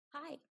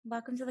Hi,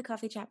 welcome to the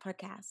Coffee Chat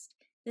podcast.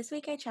 This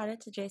week I chatted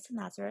to Jason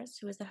Lazarus,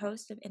 who is the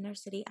host of Inner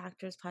City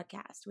Actors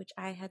podcast, which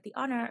I had the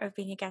honor of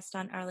being a guest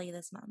on early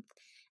this month.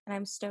 And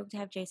I'm stoked to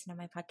have Jason on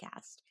my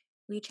podcast.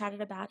 We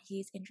chatted about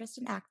his interest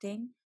in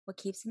acting, what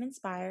keeps him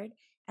inspired,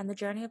 and the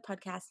journey of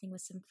podcasting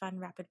with some fun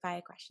rapid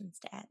fire questions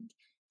to end.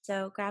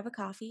 So grab a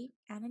coffee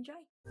and enjoy.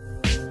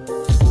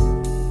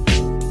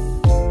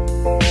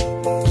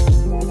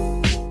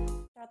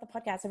 Start the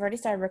podcast. I've already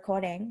started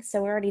recording,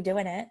 so we're already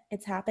doing it.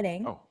 It's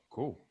happening. Oh,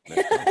 cool.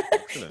 Let's go.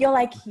 Excellent. You're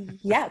like,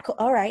 yeah, cool.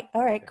 All right,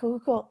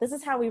 cool. This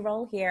is how we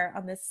roll here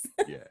on this.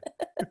 Yeah.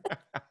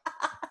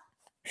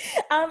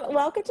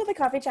 Welcome to the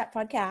Coffee Chat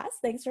podcast.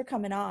 Thanks for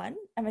coming on.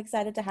 I'm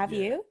excited to have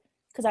you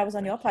because I was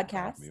on your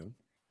podcast.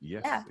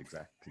 Yes, yeah.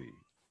 Exactly.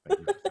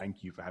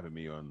 Thank you for having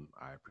me on.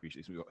 I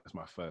appreciate it. It's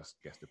my first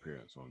guest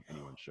appearance on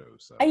anyone's show.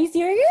 So. Are you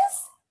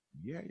serious?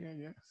 Yeah.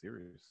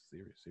 Serious.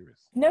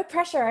 No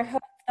pressure. I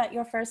hope that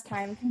your first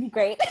time can be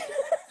great.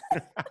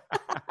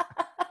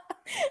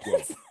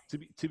 Well,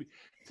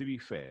 to be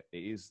fair, it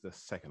is the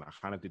second. I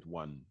kind of did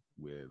one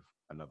with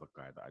another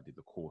guy that I did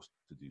the course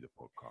to do the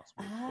podcast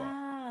with.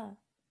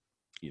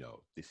 But,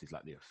 this is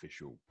like the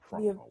official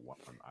proper one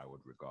I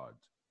would regard.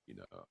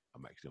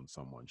 I'm actually on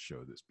someone's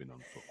show that's been on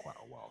for quite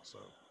a while. So,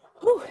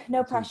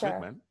 no pressure.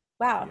 Good, man.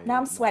 Wow. Now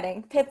I'm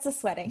sweating. Pits of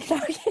sweating.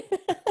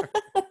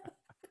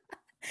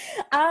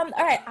 All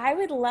right. I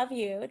would love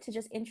you to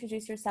just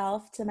introduce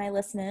yourself to my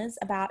listeners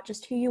about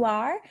just who you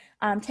are.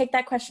 Take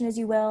that question as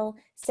you will.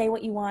 Say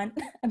what you want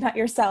about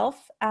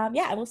yourself. And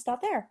we'll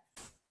start there.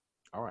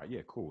 All right.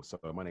 Yeah, cool. So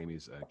my name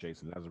is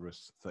Jason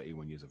Lazarus,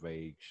 31 years of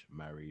age,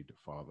 married,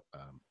 father,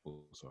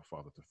 also a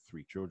father to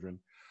 3 children.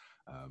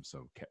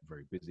 So kept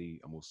very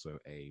busy. I'm also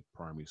a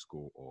primary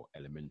school or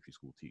elementary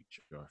school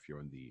teacher if you're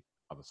on the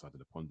other side of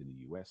the pond in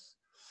the US.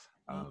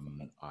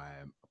 I'm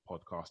a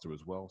podcaster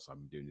as well. So I've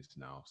been doing this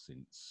now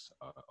since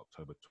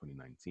October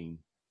 2019.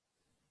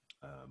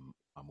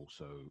 I'm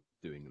also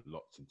doing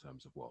lots in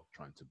terms of,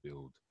 trying to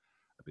build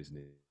a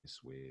business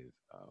with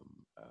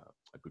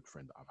a good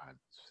friend that I've had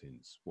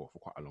for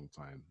quite a long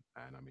time.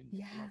 And I'm in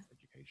love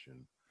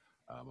education.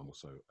 I'm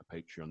also a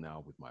Patreon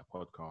now with my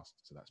podcast.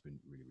 So that's been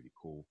really, really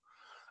cool.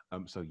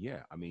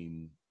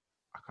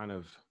 I kind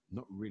of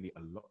not really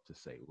a lot to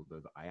say,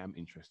 although I am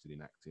interested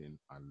in acting.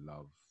 I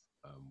love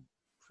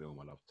film.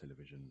 I love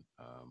television.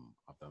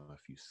 I've done a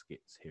few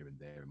skits here and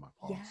there in my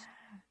past.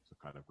 So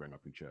kind of growing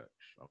up in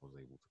church, I was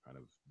able to kind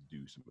of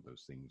do some of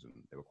those things, and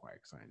they were quite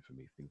exciting for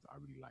me, things that I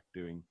really like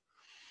doing.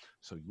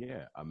 So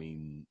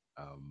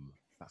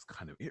that's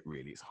kind of it,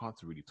 really. It's hard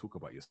to really talk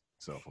about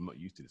yourself. I'm not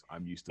used to this.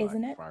 I'm used to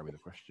firing the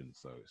questions.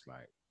 So it's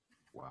like,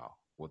 wow,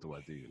 what do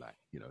I do? Like,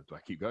 do I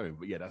keep going?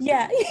 But that's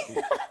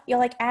it. You're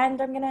like, and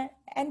I'm gonna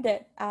end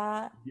it.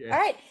 All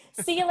right,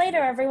 see you later,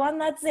 everyone.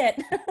 That's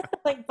it.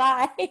 Like,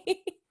 bye.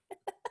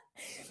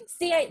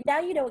 See, now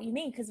you know what you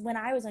mean, because when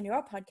I was on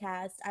your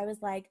podcast, I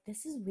was like,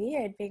 this is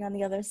weird being on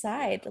the other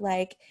side.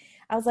 Like,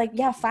 I was like,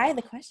 fire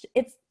the question.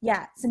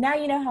 So now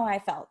you know how I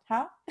felt,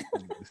 huh?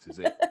 This is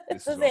it.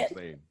 This is what I'm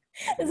saying.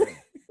 Yeah.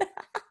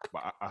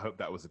 But I hope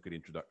that was a good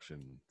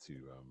introduction to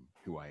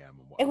who I am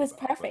and what it was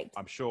perfect. But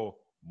I'm sure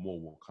more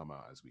will come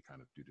out as we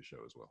kind of do the show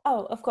as well.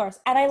 Oh, of course.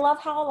 And I love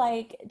how,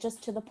 like,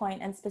 just to the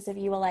point and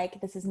specific, you were like,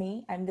 this is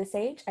me. I'm this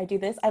age. I do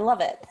this. I love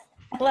it.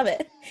 I love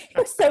it. It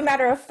was so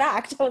matter of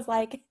fact. I was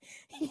like,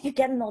 you're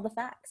getting all the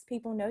facts.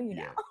 People know you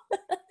now.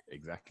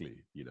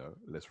 Exactly.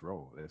 Let's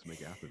roll. Let's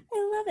make it happen.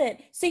 I love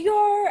it. So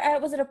you're,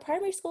 was it a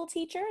primary school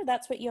teacher?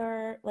 That's what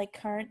your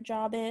current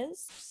job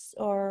is?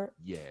 Or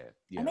yeah.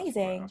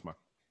 Amazing.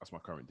 That's my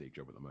current day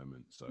job at the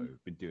moment. So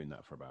I've been doing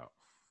that for about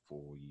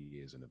 4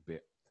 years and a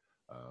bit.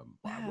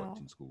 I worked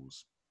in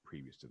schools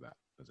previous to that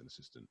as an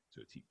assistant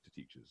to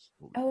teachers.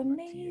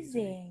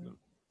 Amazing.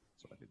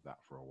 So I did that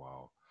for a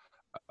while.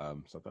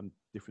 So I've done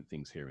different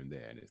things here and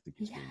there, and I think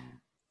it's been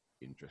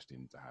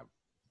interesting to have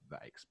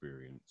that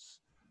experience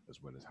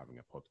as well as having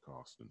a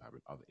podcast and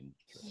having other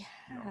interests.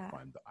 I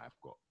find that I've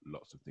got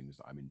lots of things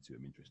that I'm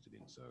interested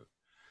in. So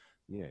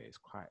it's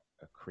quite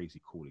a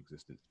crazy cool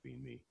existence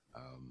being me.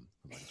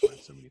 I just find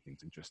so many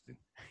things interesting.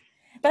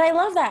 But I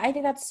love that. I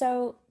think that's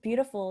so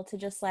beautiful to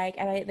just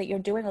that you're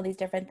doing all these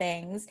different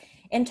things.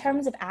 In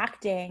terms of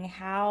acting,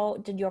 how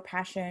did your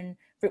passion,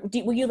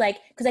 were you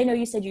because I know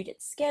you said you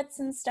did skits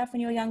and stuff when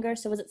you were younger.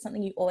 So was it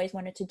something you always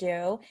wanted to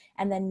do?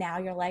 And then now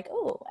you're like,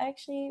 oh, I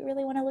actually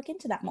really want to look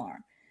into that more.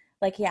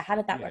 How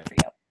did that work for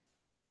you?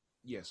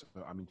 Yes,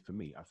 for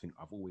me, I think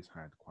I've always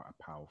had quite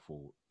a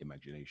powerful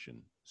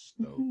imagination.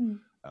 So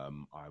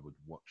I would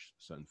watch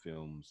certain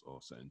films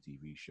or certain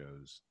TV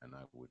shows, and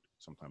I would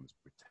sometimes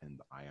pretend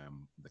that I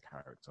am the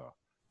character,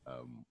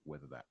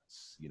 whether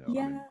that's,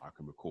 I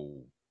can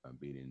recall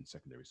being in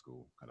secondary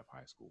school, kind of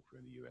high school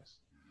here in the US.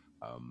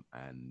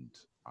 And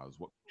I was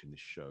watching this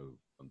show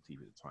on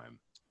TV at the time.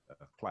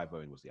 Clive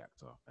Owen was the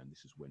actor, and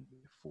this is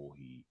before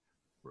he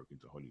broke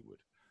into Hollywood.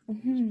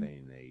 He was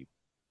playing a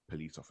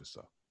police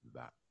officer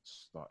that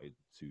started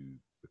to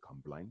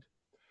become blind,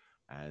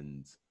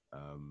 and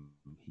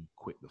he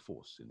quit the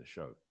force in the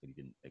show, and he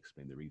didn't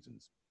explain the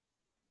reasons.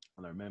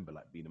 And I remember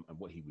being, and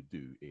what he would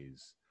do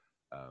is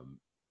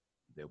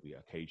there'll be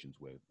occasions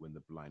where when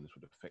the blindness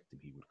would affect him,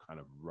 he would kind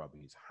of rub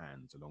his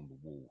hands along the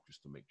wall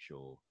just to make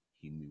sure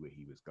he knew where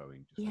he was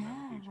going, just for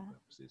navigation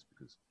purposes,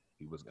 because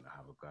he was going to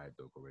have a guide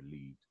dog or a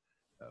lead.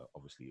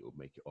 Obviously, it would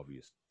make it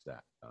obvious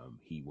that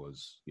he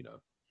was,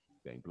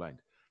 going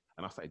blind.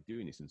 And I started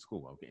doing this in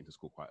school. I would get into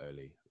school quite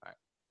early, like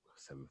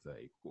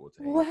 7:30, 7:45.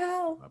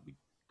 Wow. I'd be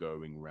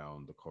going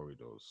around the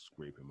corridors,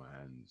 scraping my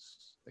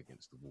hands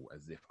against the wall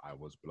as if I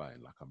was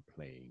blind, like I'm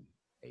playing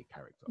a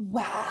character.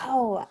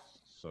 Wow.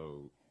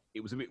 So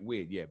it was a bit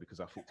weird, yeah, because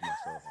I thought to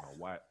myself,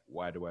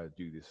 why do I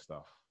do this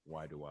stuff?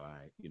 Why do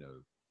I,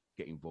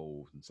 get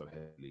involved and so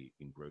heavily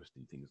engrossed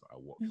in things that I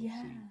watch or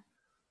see?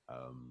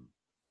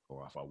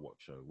 Or if I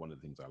watch, one of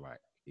the things I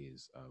like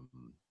is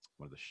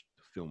one of the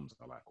films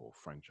I like or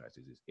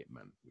franchises is Ip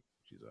Man,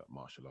 which is a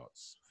martial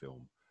arts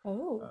film.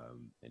 Oh.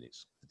 And the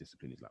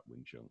discipline is like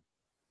Wing Chun.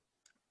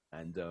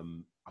 And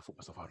I thought to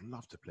myself, I'd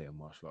love to play a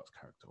martial arts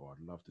character, or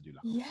I'd love to do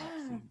like a fight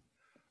scene,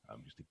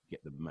 just to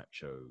get the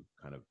macho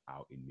kind of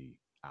out in me,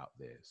 out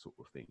there sort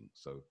of thing.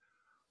 So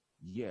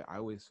yeah, I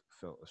always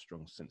felt a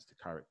strong sense to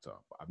character,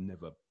 but I've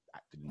never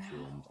acted in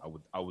films.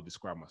 I would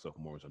describe myself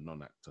more as a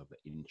non-actor, but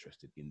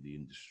interested in the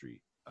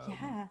industry.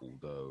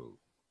 Although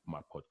my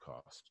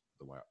podcast,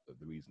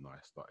 the reason I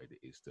started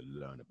it is to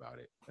learn about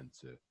it and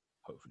to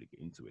hopefully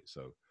get into it.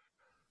 So,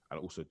 and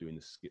also doing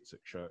the skits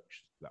at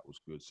church, that was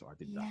good. So I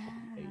did that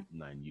probably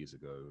 8-9 years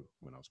ago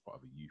when I was part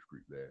of a youth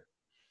group there.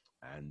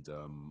 And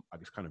I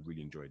just kind of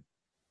really enjoyed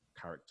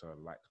character,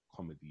 liked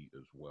comedy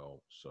as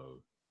well.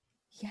 So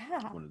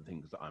one of the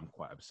things that I'm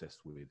quite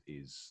obsessed with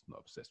is, not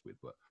obsessed with,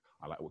 but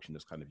I like watching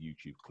those kind of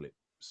YouTube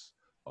clips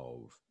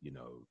of,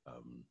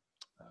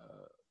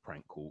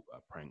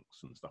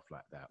 pranks and stuff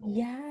like that. Or,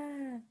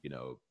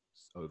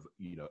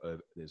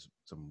 there's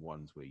some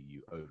ones where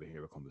you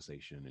overhear a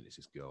conversation and it's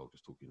this girl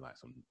just talking like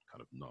some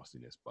kind of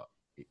nastiness, but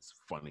it's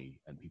funny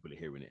and people are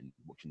hearing it and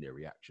watching their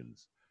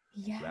reactions.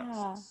 So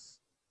that's,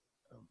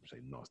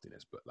 say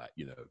nastiness, but like,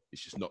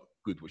 it's just not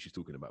good what she's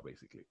talking about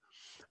basically.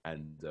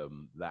 And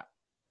that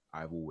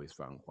I've always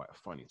found quite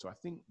funny. So I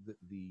think that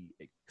the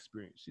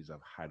experiences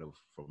I've had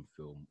from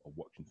film or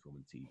watching film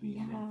and TV,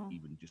 and then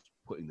even just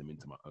putting them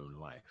into my own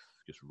life,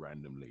 just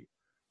randomly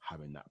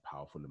having that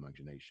powerful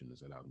imagination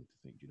has allowed me to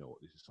think, you know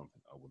what, this is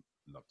something I would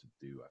love to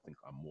do. I think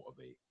I'm more of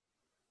a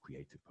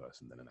creative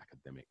person than an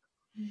academic.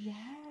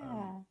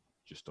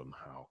 Just on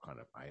how kind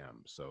of I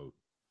am. So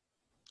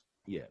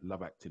yeah,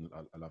 love acting.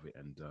 I love it.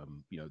 And,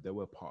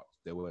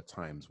 there were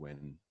times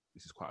when,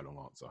 this is quite a long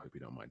answer, I hope you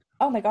don't mind.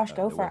 Oh my gosh,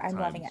 go for it. I'm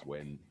loving it.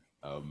 When,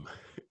 I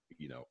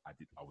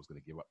was going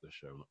to give up the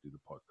show, not do the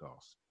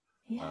podcast.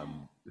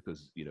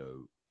 Because,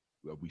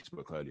 we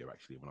spoke earlier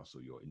actually when I saw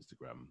your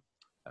Instagram,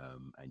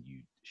 and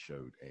you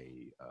showed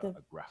a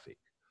graphic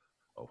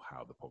of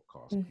how the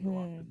podcast can go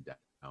up and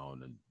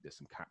down, and there's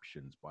some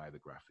captions by the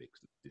graphics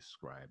that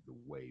describe the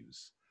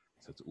waves.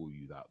 So to all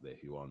you out there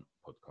who aren't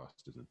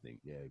podcasters and think,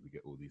 yeah, we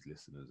get all these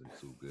listeners and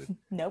it's all good.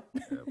 Nope.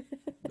 No,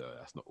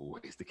 that's not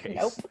always the case.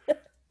 Nope. Do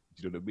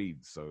you know what I mean?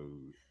 So,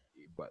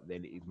 but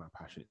then it is my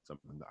passion. It's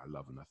something that I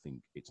love, and I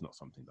think it's not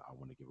something that I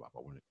want to give up.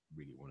 I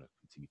really want to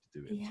continue to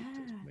do it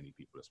to as many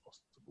people as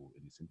possible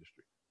in this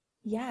industry.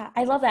 Yeah,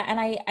 I love that. And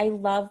I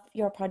love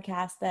your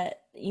podcast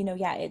that,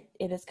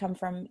 it has come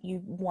from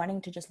you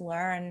wanting to just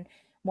learn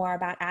more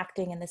about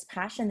acting and this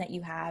passion that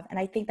you have. And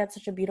I think that's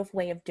such a beautiful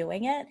way of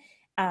doing it.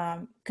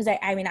 Because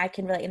I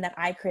can relate in that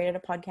I created a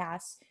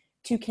podcast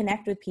to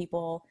connect with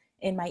people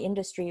in my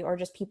industry, or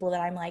just people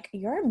that I'm like,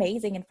 you're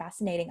amazing and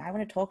fascinating. I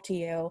want to talk to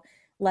you.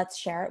 Let's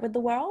share it with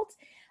the world.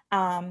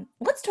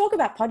 Let's talk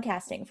about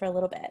podcasting for a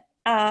little bit.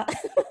 Let's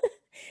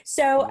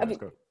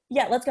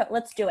go.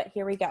 Let's do it.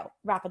 Here we go.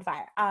 Rapid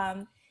fire.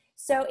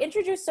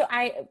 Introduce to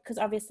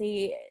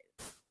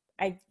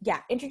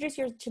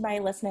my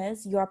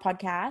listeners your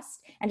podcast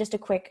and just a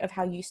quick of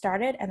how you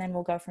started, and then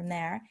we'll go from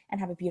there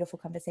and have a beautiful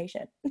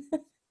conversation.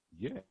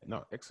 Yeah,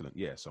 no, excellent.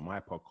 Yeah, so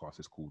my podcast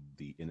is called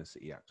the Inner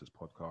City Actors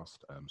Podcast.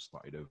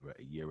 Started over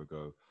a year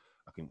ago.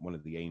 I think one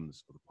of the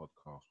aims of the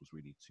podcast was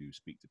really to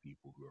speak to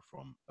people who are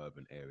from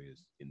urban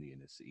areas in the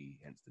inner city,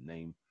 hence the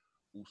name.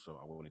 Also,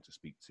 I wanted to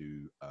speak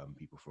to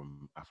people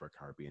from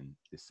Afro-Caribbean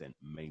descent,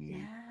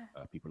 mainly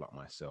people like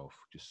myself,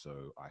 just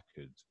so I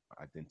could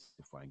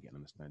identify and get an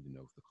understanding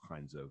of the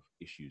kinds of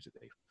issues that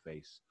they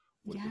face,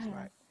 what it was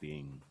like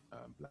being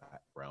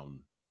black, brown,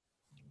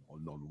 or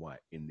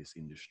non-white in this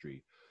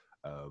industry.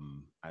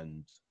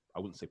 And I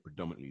wouldn't say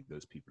predominantly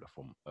those people are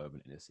from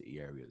urban inner city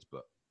areas,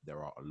 but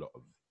there are a lot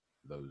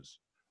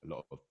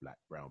of black,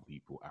 brown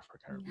people,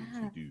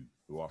 Afro-Caribbeans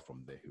who are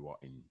from there, who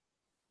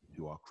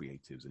are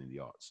creatives and in the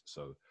arts.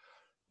 So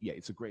yeah,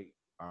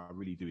 I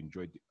really do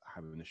enjoy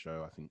having the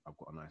show. I think I've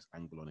got a nice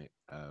angle on it.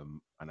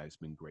 I know it's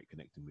been great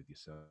connecting with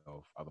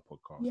yourself, other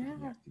podcasts in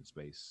the acting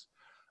space.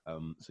 I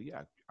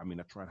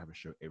try and have a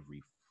show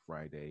every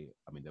Friday.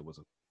 I mean, there was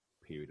a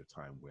period of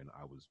time when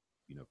I was,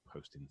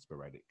 posting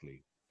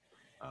sporadically.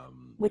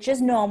 Which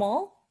is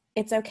normal.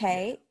 It's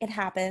okay. It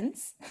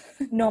happens.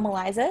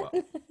 Normalize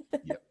it.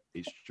 Yeah,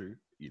 it's true.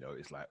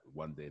 It's like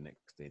one day,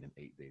 next day, and then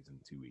 8 days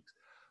and 2 weeks.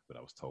 but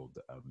I was told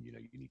that you know,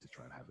 you need to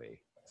try and have a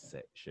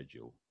set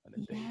schedule and a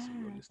day so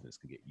your Yeah. listeners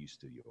can get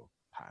used to your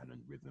pattern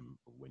and rhythm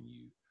of when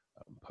you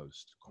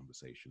post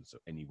conversations. So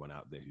anyone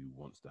out there who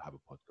wants to have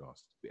a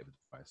podcast, bit of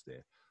advice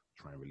there: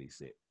 try and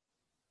release it,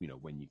 you know,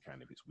 when you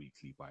can, if it's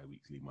weekly,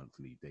 bi-weekly,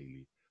 monthly,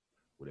 daily,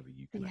 whatever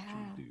you can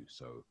actually Yeah. do.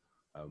 So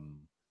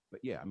but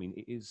yeah, I mean,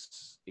 it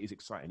is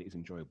exciting, it is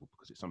enjoyable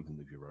because it's something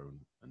of your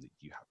own and that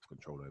you have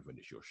control over, and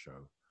it's your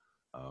show.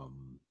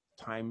 um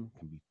Time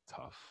can be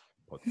tough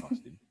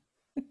podcasting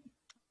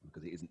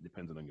because it isn't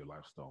dependent on your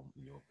lifestyle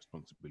and your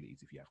responsibilities.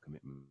 If you have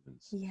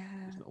commitments,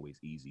 Yeah. it's not always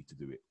easy to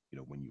do it, you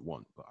know, when you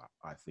want. But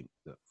I think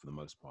that for the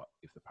most part,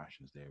 if the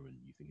passion's there and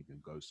you think it can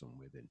go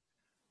somewhere, then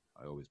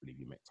I always believe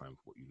you make time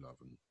for what you love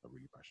and are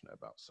really passionate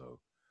about. So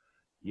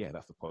yeah,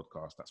 that's the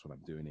podcast. That's what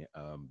I'm doing it.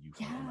 You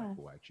find it on Yeah.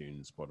 Apple,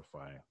 iTunes,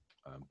 Spotify,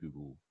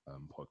 Google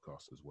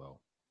Podcasts as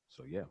well.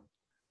 So yeah,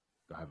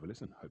 go have a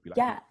listen. Hope you like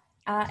it.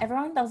 Yeah.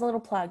 Everyone, that was a little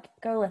plug.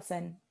 Go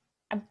listen.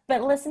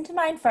 But listen to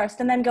mine first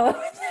and then go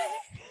over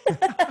there.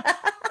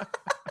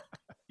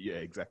 Yeah,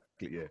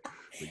 exactly. Yeah, make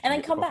And sure you then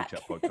get the come Coffee back.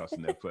 Chat podcast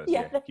in there first.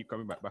 Yeah. Yeah, keep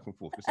coming back and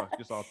forth.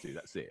 Just R2.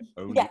 That's it.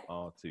 Yeah. Only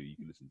R2 you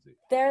can listen to.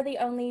 They're the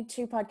only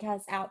two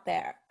podcasts out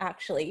there,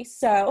 actually.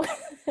 So,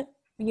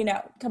 you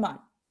know, come on.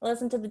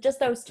 Listen to just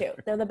those two.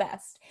 They're the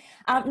best.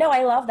 No,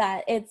 I love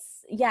that.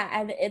 It's, yeah,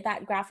 and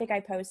that graphic I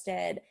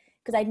posted,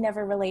 because I'd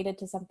never related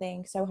to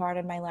something so hard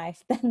in my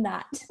life than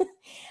that.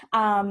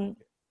 um, Let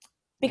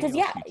because,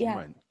 me ask yeah, you. Do you yeah.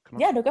 mind? Can I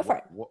Yeah, ask no, go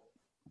for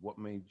what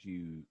made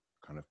you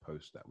kind of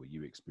post that? Were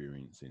you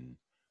experiencing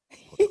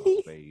podcast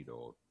it. fade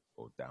or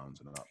downs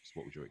and ups?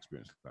 What was your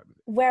experience like with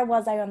it? Where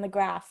was I on the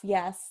graph?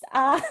 Yes.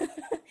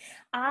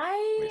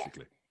 I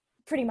Basically.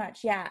 pretty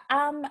much, yeah.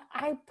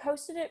 I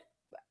posted it.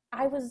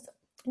 I was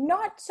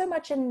not so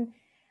much in,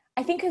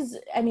 I think, because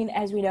I mean,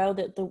 as we know,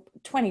 that the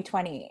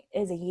 2020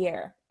 is a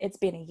year. It's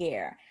been a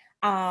year.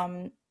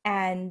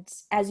 And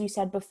as you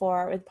said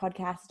before with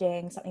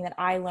podcasting, something that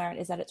I learned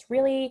is that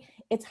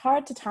it's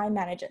hard to time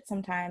manage it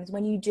sometimes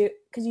when you do,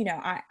 because you know,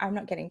 I'm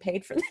not getting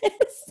paid for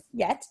this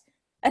yet.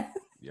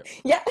 Yep.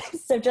 Yeah,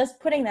 so just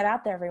putting that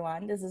out there,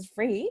 everyone, this is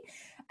free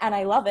and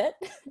I love it.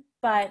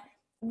 But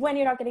when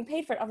you're not getting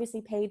paid for it, obviously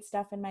paid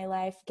stuff in my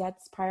life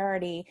gets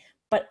priority,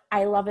 but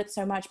I love it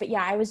so much. But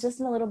yeah, I was just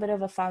in a little bit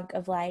of a funk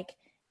of like,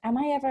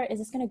 is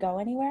this going to go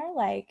anywhere?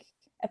 Like,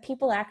 do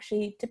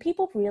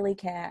people really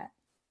care?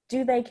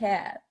 Do they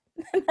care?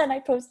 And then I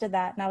posted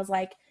that and I was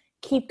like,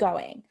 keep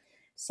going.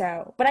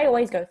 So, but I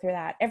always go through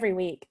that every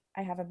week.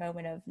 I have a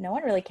moment of no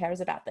one really cares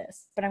about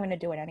this, but I'm going to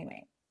do it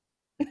anyway.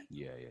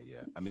 Yeah.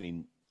 I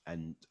mean,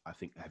 and I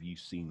think, have you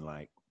seen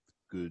like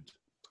good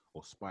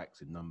or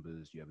spikes in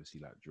numbers? Do you ever see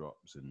like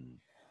drops? And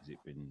has it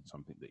been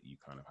something that you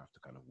kind of have to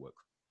kind of work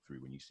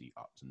through when you see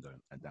ups and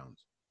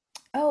downs?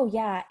 Oh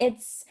yeah,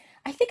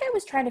 I think I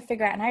was trying to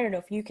figure out, and I don't know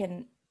if you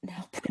can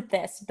help with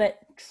this, but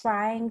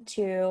trying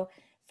to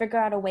figure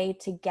out a way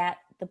to get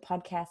the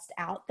podcast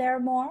out there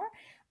more.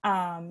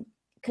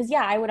 Because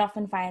yeah, I would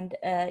often find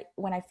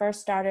when I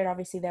first started,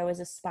 obviously there was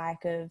a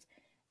spike of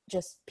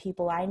just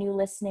people I knew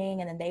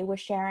listening and then they were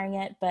sharing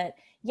it. But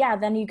yeah,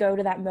 then you go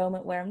to that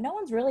moment where no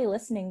one's really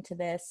listening to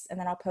this. And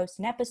then I'll post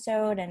an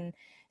episode and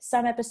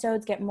some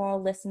episodes get more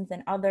listens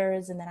than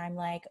others. And then I'm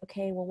like,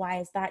 okay, well, why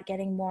is that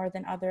getting more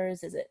than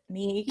others? Is it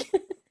me?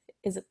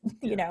 Is it,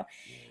 you Yeah, know,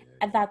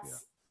 and yeah.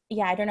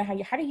 yeah, I don't know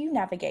how do you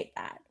navigate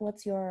that?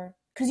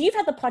 Because you've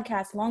had the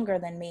podcast longer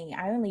than me.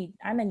 I'm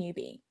a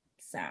newbie.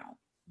 So,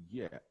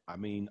 Yeah, I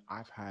mean,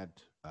 I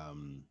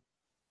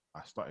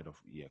started off,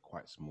 yeah,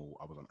 quite small.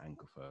 I was on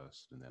Anchor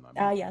first, and then I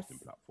moved to yes.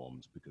 different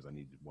platforms because I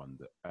needed one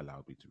that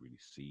allowed me to really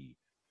see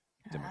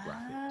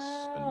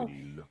demographics and Oh,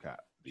 really look at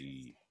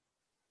the.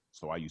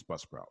 So I use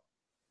Buzzsprout.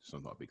 So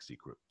not a big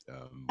secret,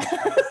 which is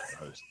a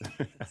host,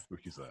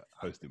 which is a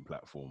hosting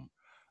platform.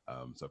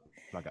 So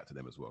plug out to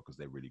them as well because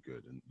they're really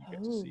good, and you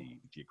get to oh, see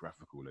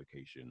geographical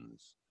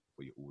locations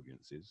for your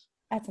audiences,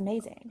 that's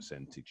amazing.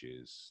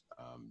 percentages.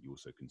 You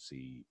also can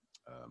see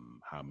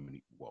how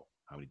many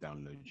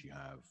downloads you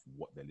have,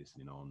 what they're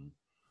listening on,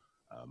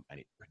 and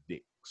it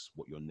predicts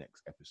what your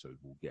next episode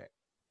will get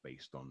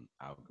based on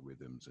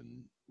algorithms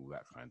and all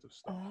that kinds of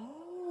stuff.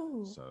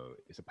 Oh, So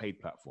it's a paid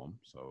platform.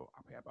 So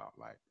I pay about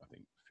like I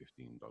think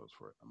 $15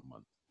 for it a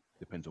month.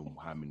 Depends on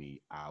how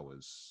many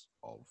hours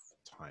of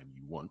time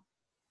you want.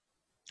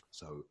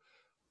 So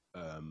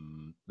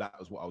that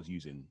was what I was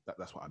using.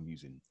 That's what I'm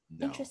using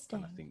now. And I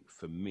interesting. think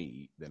for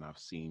me, then I've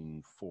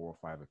seen 4 or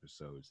 5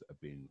 episodes that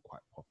have been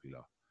quite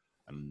popular.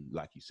 And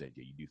like you said,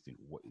 yeah, you do think,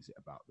 what is it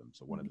about them?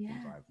 So one of the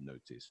things Yeah. I've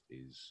noticed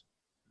is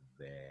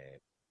their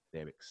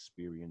their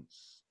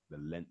experience, the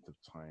length of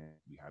time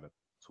we had a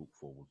talk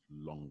for was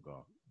longer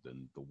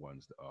than the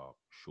ones that are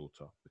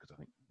shorter, because I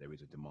think there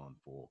is a demand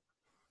for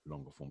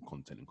longer form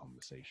content and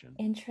conversation.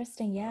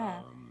 Interesting.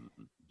 Yeah.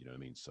 You know what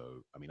I mean?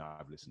 So, I mean,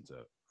 I've listened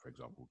to, for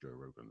example, Joe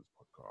Rogan's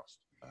podcast.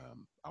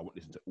 I won't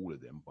listen to all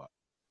of them, but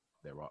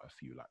there are a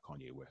few like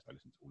Kanye West. I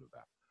listen to all of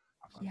that.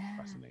 I find it Yeah.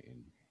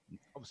 fascinating.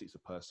 Obviously, it's a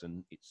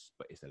person.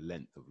 But it's a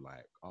length of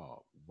like,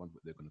 wonder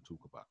what they're going to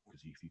talk about.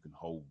 Because if you can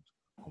hold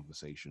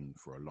conversation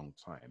for a long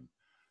time,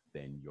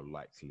 then you're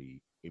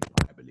likely,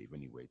 I believe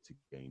anyway, to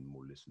gain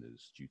more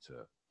listeners due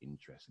to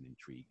interest and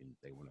intrigue, and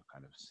they want to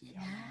kind of see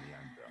how you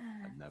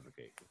meander and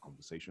navigate the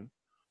conversation.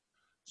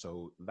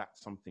 So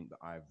that's something that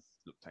I've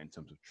looked at in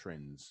terms of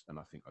trends, and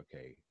I think,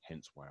 okay,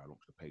 hence why I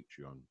launched the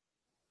Patreon,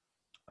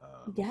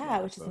 to Yeah,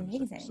 have which is bonus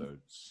amazing.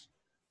 episodes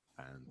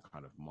and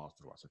kind of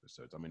masterclass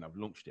episodes. I mean, I've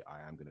launched it.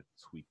 I am going to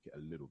tweak it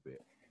a little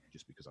bit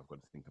just because I've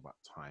got to think about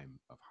time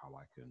of how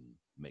I can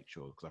make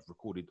sure, because I've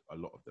recorded a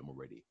lot of them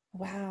already,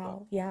 but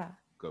Wow. Yeah.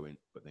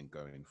 then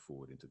going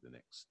forward into the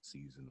next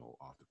season or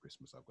after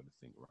Christmas, I've got to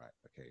think, right,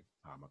 okay,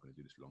 how am I going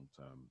to do this long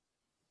term?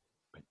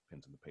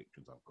 Depends on the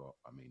patrons I've got.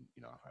 I mean,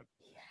 I've had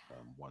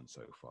one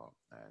so far,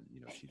 and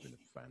she's been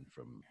a fan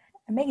from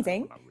kind of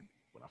Amazing.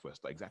 when I first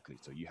started. Exactly.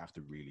 So you have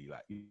to really,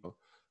 like,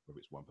 whether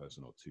it's one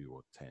person or two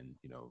or 10,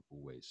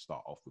 always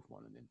start off with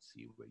one and then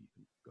see where you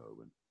can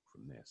go and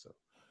from there. So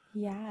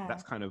Yeah.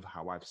 that's kind of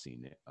how I've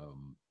seen it.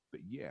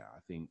 But yeah, I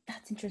think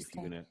That's if you're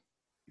interesting. gonna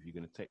if you're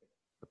gonna take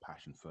the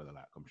passion further,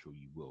 like I'm sure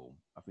you will,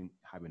 I think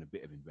having a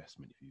bit of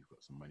investment, if you've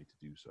got some money to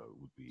do so,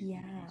 would be really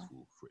Yeah.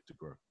 useful for it to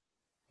grow.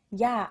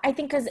 Yeah, I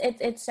think because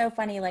it's so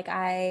funny. Like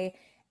I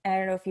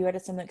don't know if you had a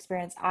similar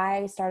experience.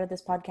 I started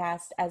this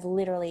podcast as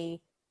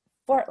literally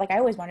for like I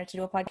always wanted to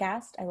do a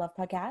podcast. I love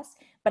podcasts,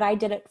 but I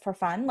did it for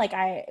fun. Like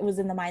I was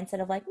in the mindset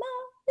of like, Mom,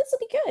 this will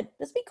be good.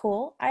 This will be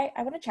cool. I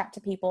want to chat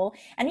to people.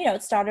 And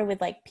it started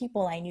with like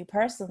people I knew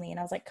personally, and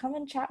I was like, come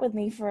and chat with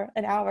me for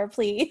an hour,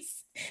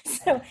 please.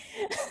 So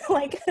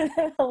like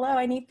hello,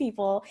 I need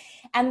people.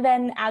 And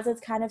then as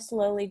it's kind of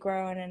slowly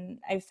grown and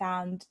I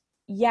found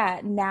yeah,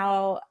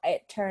 now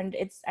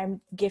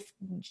I'm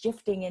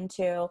gifting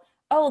into,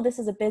 oh, this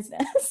is a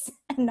business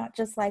and not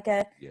just like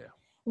Yeah,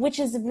 which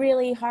is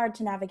really hard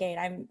to navigate.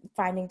 I'm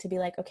finding to be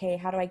like, okay,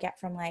 how do I get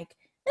from like,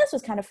 this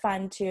was kind of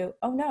fun to,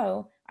 oh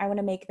no, I want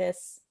to make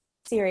this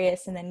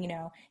serious. And then,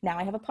 now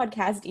I have a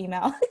podcast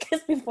email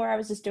because before I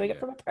was just doing it yeah,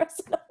 for my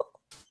personal.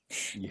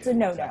 yeah, It's a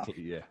no.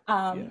 exactly. Yeah,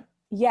 yeah.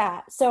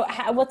 Yeah. So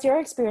what's your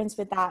experience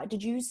with that?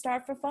 Did you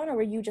start for fun or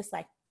were you just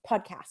like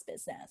podcast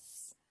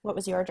business? What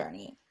was your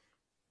journey?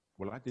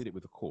 Well, I did it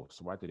with a course.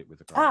 So I did it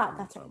with a guy Ah, called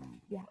that's right.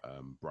 Yeah.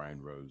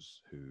 Brian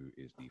Rose, who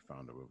is the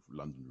founder of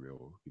London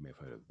Real. You may have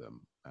heard of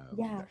them. He's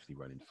Yeah. actually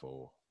running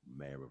for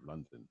mayor of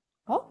London.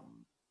 Oh,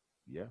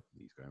 Yeah,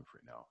 he's going for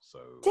it now.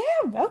 So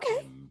damn. met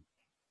Okay. him,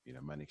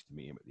 managed to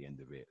meet him at the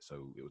end of it.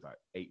 So it was like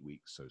 8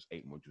 weeks. So it's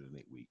 8 modules in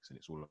 8 weeks. And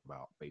it's all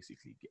about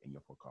basically getting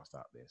your podcast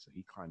out there. So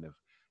he kind of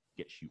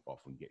gets you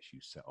off and gets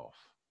you set off,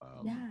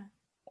 Yeah.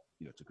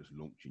 to just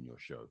launching your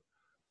show.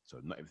 So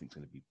not everything's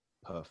going to be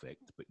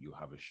perfect, but you'll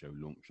have a show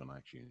launch on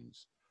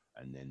iTunes.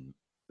 And then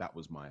that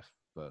was my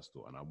first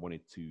thought. And I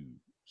wanted to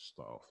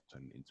start off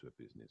turning it into a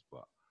business,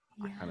 but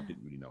I kind of Yeah.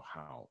 didn't really know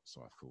how.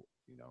 So I thought,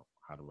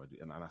 how do I do?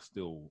 And I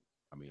still,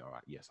 I mean, all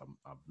right, yes,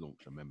 I've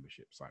launched a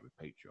membership site with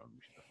Patreon,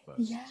 which is the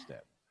first Yeah.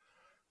 step.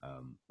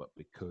 But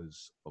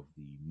because of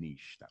the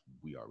niche that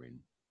we are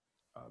in,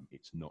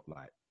 it's not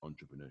like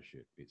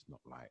entrepreneurship. It's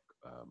not like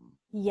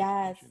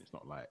Yes. education. It's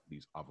not like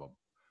these other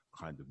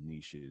kind of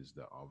niches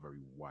that are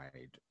very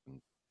wide,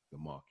 and the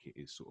market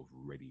is sort of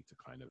ready to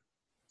kind of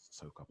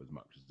soak up as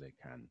much as they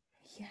can.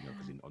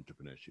 Because Yeah. in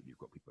entrepreneurship, you've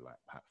got people like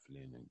Pat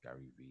Flynn and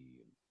Gary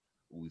Vee and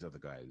all these other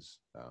guys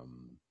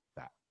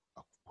that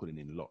are putting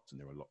in lots,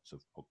 and there are lots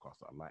of podcasts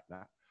that are like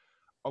that.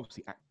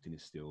 Obviously, acting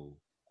is still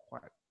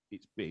quite,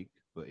 it's big,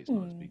 but it's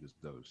not as Hmm. big as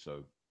those.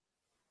 So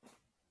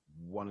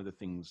one of the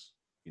things,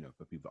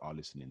 for people that are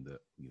listening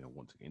that,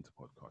 want to get into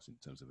podcasts in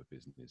terms of a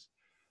business,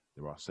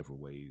 there are several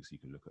ways. You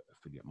can look at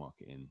affiliate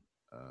marketing.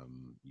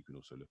 You can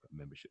also look at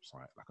membership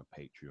site like a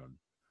Patreon,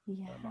 like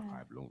Yeah.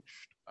 I've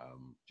launched,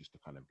 just to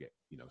kind of get,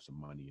 some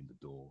money in the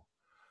door.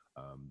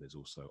 There's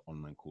also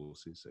online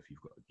courses. So if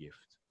you've got a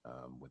gift,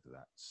 whether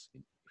that's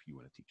if you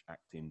want to teach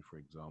acting, for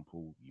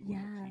example, you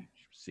want to Yeah.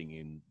 teach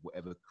singing,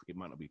 whatever, it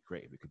might not be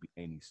creative. It could be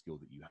any skill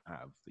that you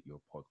have that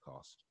your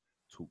podcast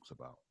talks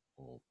about,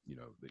 or,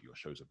 that your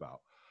show's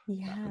about.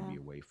 That can Yeah. be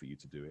a way for you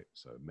to do it.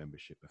 So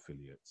membership,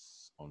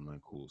 affiliates,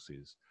 online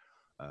courses.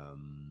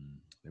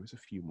 There is a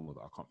few more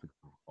that I can't think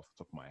of off the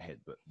top of my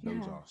head, but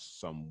those Yeah. are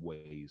some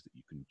ways that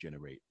you can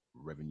generate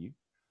revenue.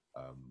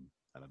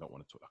 And I don't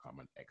want to talk like I'm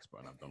an expert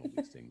and I've done all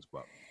these things,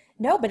 but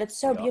No, but it's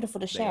so they are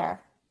beautiful to they are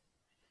share.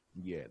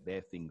 yeah,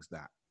 they're things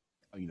that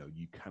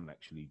you can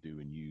actually do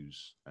and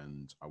use.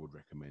 And I would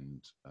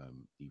recommend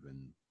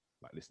even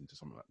like listening to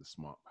something like the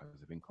Smart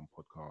Passive Income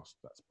podcast.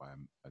 That's by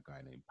a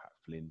guy named Pat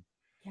Flynn.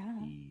 Yeah.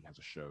 He has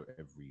a show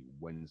every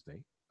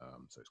Wednesday,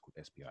 so it's called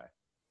SPI,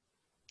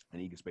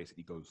 and he just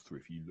basically goes through.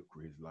 If you look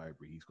through his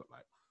library, he's got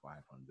like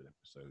 500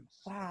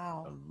 episodes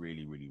Wow. done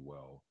really, really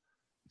well.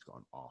 He's got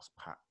an Ask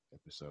Pat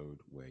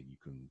episode where you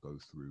can go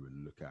through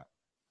and look at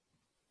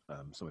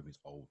some of his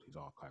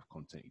archive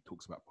content. He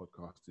talks about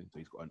podcasting. So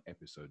he's got an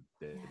episode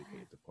Yeah.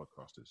 dedicated to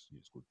podcasters.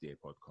 It's called Dear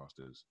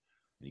Podcasters.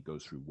 And he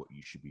goes through what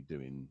you should be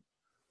doing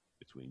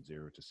between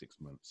 0 to 6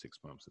 months,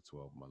 6 months to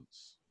 12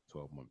 months,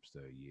 12 months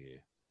to a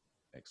year,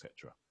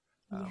 etc.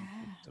 In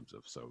Yeah. terms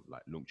of, so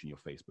like launching your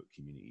Facebook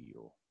community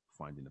or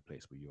finding a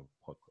place where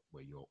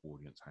where your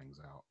audience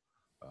hangs out,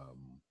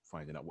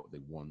 finding out what they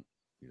want.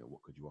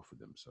 What could you offer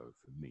them? So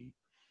for me,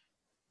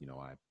 I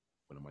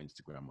went on my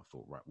Instagram. I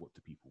thought, right, what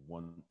do people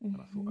want? And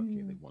I thought,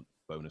 okay, they want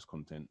bonus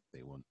content.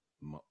 They want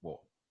what?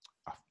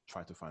 I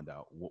tried to find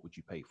out what would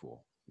you pay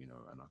for, and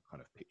I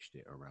kind of pitched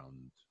it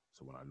around.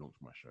 So when I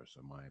launched my show,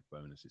 so my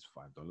bonus is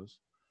 $5.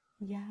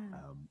 Yeah.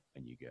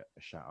 And you get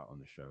a shout out on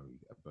the show, you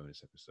get a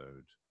bonus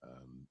episode,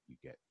 you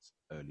get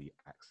early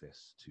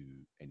access to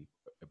any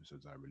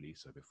episodes I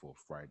release, so before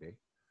Friday.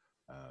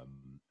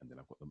 And then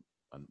I've got them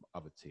on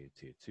other tier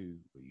two,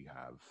 where you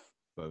have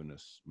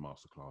bonus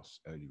masterclass,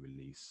 early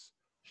release,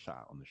 shout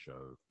out on the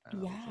show, and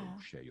I also Yeah.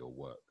 share your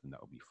work, and that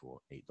will be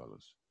for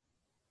 $8.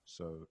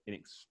 So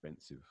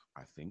inexpensive,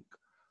 I think.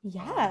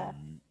 Yeah.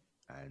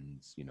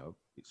 And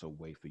it's a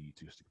way for you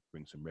to just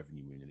bring some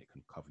revenue in, and it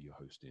can cover your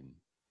hosting,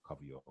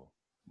 cover your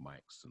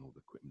mics and all the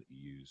equipment that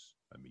you use.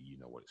 I mean, you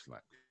know what it's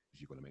like.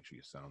 You've got to make sure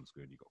your sound's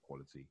good, you've got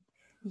quality.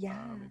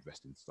 Yeah.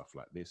 Invest in stuff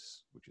like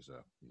this, which is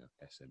a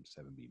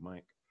SM7B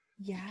mic.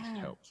 It just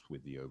Yeah. helps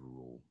with the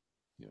overall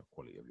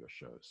quality of your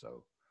show.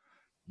 So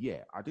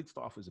yeah, I did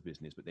start off as a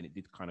business, but then it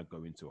did kind of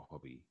go into a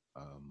hobby.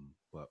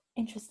 But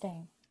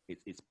Interesting.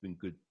 it's been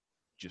good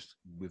just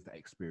with that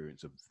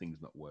experience of things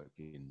not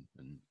working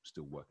and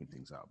still working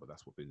things out. But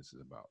that's what business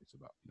is about. It's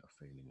about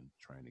failing and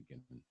trying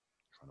again and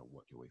trying to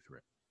work your way through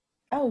it.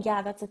 Oh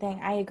yeah, that's the thing.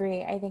 I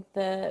agree. I think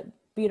the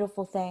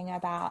beautiful thing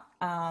about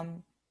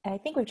and I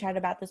think we've chatted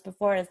about this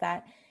before, is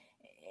that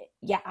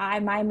yeah,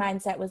 my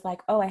mindset was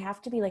like, oh, I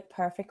have to be like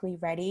perfectly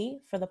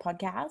ready for the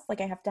podcast.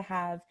 Like I have to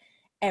have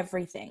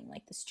everything,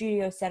 like the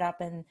studio set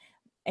up and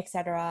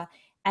etc.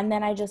 And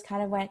then I just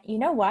kind of went, you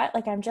know what?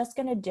 Like I'm just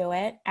gonna do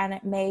it, and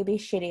it may be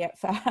shitty at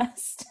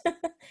first, Yeah.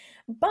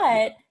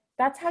 but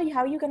that's how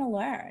you're gonna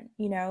learn,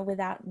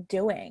 without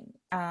doing.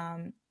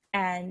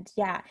 And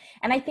yeah,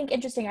 and I think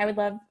interesting. I would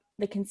love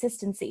the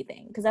consistency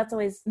thing, because that's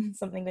always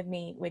something with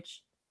me,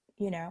 which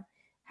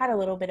had a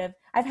little bit of,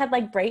 I've had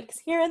like breaks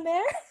here and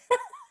there,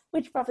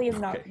 which probably is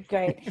not Okay.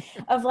 great,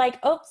 of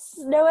like, oops,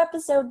 no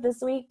episode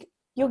this week,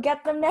 you'll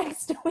get them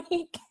next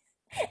week.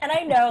 And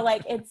I know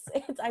like it's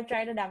I've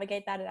tried to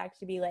navigate that and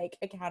actually be like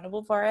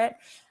accountable for it.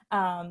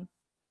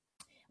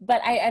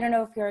 But I don't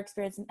know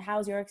if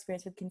how's your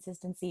experience with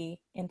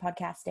consistency in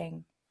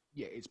podcasting?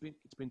 Yeah, it's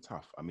been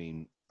tough. I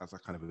mean, as I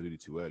kind of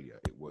alluded to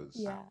earlier, it was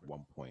at Yeah.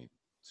 one point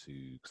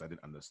because I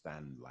didn't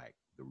understand like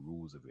the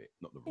rules of it,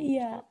 not the rules,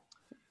 Yeah.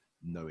 but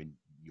knowing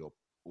your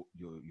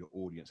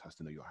audience has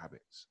to know your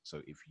habits.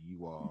 So if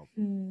you are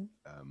Hmm.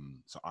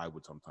 so I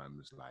would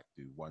sometimes like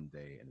do one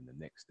day and then the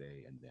next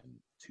day and then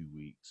 2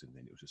 weeks, and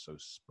then it was just so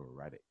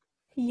sporadic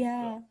that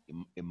Yeah.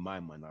 in my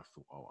mind I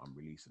thought, oh, I'm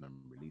releasing,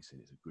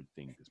 it's a good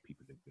thing because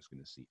people are just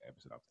going to see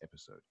episode after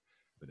episode.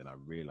 But then I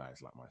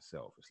realized, like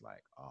myself, it's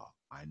like,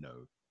 I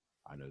know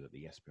that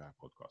the SPI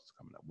podcast is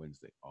coming up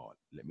Wednesday. Oh,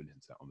 let me listen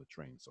to that on the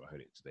train. So I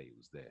heard it today, it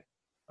was there.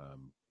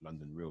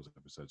 London Reels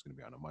episode is going to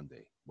be out on a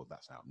Monday. Well,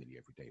 that's out nearly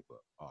every day, but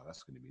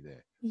that's going to be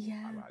there. I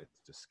Yeah. like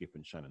to Skip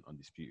and Shannon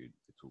Undisputed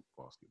to talk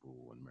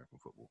basketball and American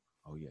football.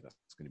 Oh yeah,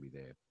 that's going to be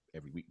there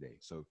every weekday.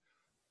 So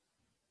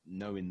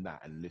knowing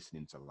that and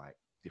listening to like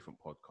different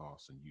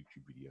podcasts and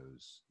YouTube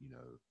videos,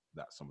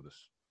 that's some of the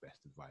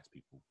best advice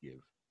people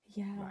give.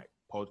 Yeah. Like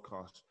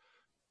podcasts,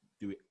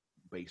 do it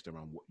based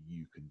around what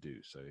you can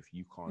do. So if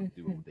you can't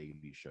do Hmm. a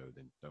daily show,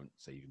 then don't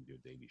say you can do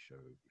a daily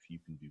show. If you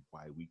can do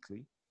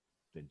bi-weekly,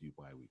 then do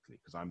bi-weekly.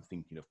 Because I'm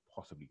thinking of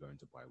possibly going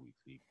to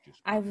bi-weekly just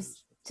I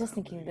was because of just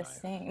thinking family the life.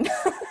 same.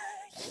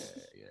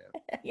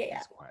 Yeah, Yeah.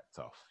 it's quite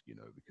tough,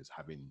 because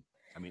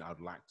I'd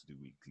like to do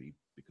weekly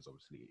because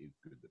obviously it is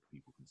good that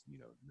people can,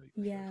 know your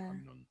show's Yeah.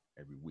 coming on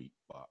every week,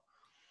 but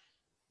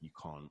you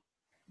can't.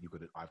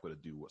 I've got to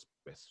do what's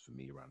best for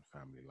me around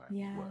family life and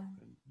Yeah. work,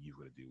 and you've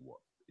got to do what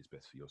is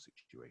best for your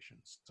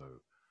situation. So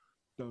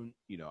don't,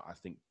 I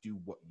think do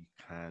what you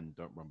can.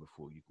 Don't run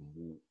before you can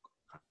walk.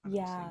 Kind of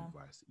the same Yeah.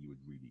 advice that you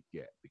would really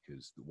get,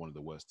 because one of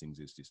the worst things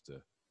is just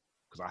to,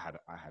 because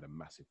I had a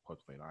massive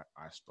pod fail.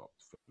 I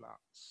stopped for like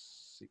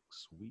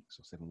 6 weeks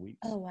or 7 weeks,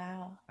 Oh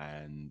wow.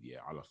 and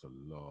yeah, I lost a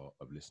lot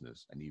of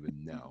listeners. And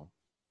even now,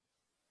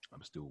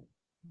 I'm still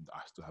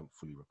I still haven't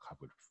fully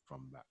recovered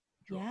from that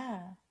drop.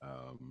 Yeah.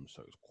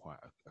 So it's quite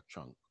a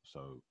chunk.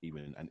 So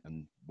even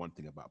and one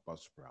thing about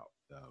Buzzsprout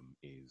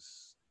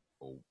is,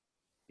 or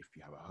if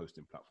you have a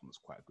hosting platform that's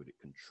quite good, it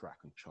can track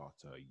and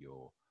charter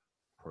your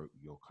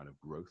kind of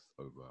growth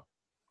over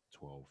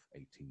 12,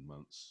 18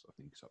 months. I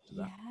think it's up to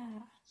that. Yeah.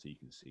 So you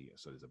can see,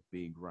 so there's a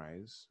big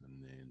rise,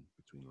 and then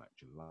between like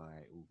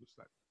July, August,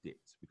 that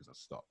dipped because I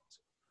stopped.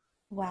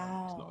 It's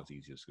not Wow. as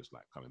easy as just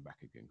like coming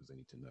back again, because they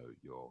need to know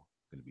you're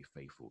going to be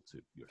faithful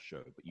to your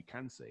show. But you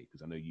can say,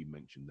 because I know you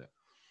mentioned that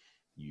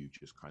you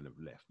just kind of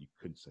left, you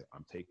could say,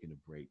 I'm taking a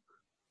break,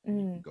 and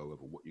you can Mm. go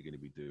over what you're going to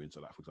be doing.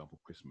 So like, for example,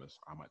 Christmas,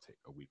 I might take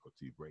a week or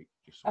two break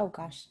just so Oh I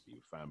can gosh. be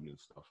with family and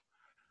stuff.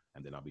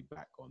 And then I'll be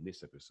back on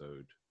this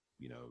episode,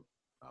 you know,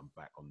 I'm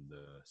back on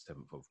the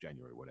 7th of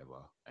January,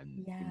 whatever.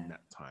 And in Yeah.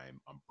 that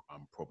time,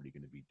 I'm probably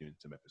going to be doing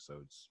some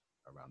episodes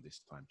around this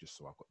time, just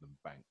so I've got them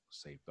bank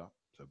saved up.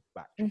 So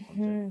batch of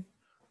content,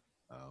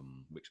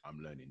 Hmm. which I'm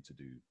learning to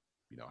do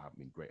I haven't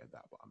been great at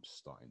that, but I'm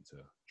starting to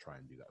try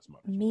and do that as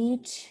much as Me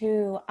possible.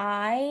 too.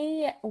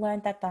 I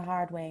learned that the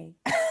hard way.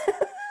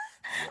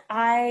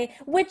 Yep.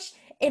 Which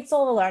it's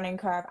all a learning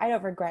curve. I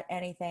don't regret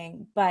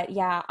anything. But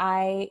yeah,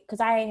 because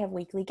I have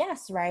weekly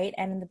guests, right?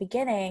 And in the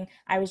beginning,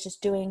 I was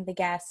just doing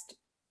the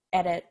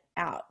edit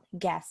out,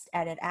 guest,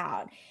 edit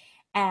out.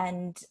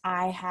 And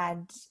I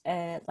had,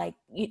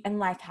 and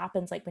life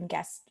happens like when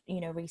guests,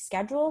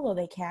 reschedule or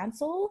they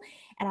cancel.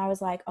 And I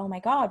was like, oh my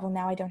God, well,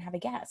 now I don't have a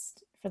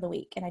guest for the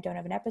week and I don't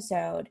have an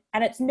episode.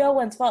 And it's no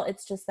one's fault.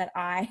 It's just that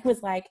I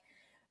was like,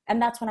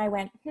 and that's when I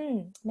went,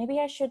 maybe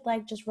I should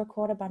like just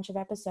record a bunch of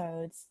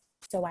episodes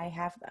so I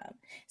have them.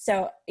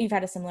 So you've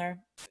had a similar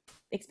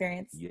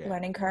experience, Yeah,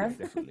 learning yeah, curve.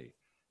 definitely.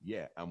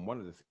 Yeah, and one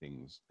of the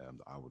things that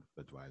I would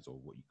advise, or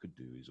what you could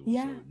do, is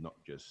Yeah. also not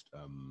just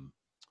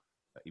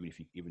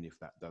even if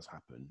that does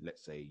happen.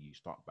 Let's say you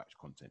start batch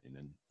content, and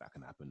then that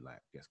can happen, like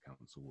guest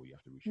cancel, or you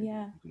have to reschedule.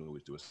 Yeah. You can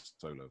always do a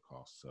solo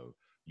cast, so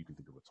you can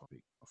think of a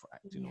topic for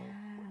acting or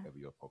Yeah. whatever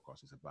your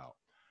podcast is about.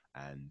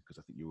 And because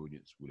I think your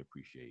audience will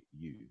appreciate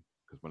you,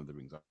 because one of the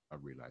things I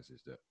realize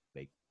is that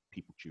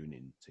people tune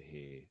in to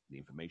hear the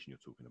information you're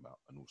talking about,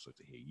 and also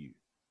to hear you,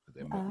 because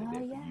they're Oh,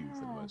 there for you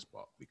for the yeah. most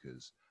part.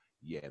 Because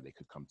yeah, they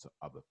could come to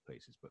other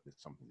places, but there's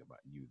something about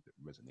you that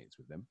resonates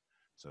with them.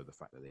 So the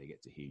fact that they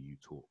get to hear you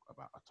talk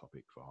about a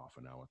topic for half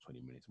an hour, 20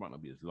 minutes, might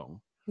not be as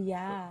long, but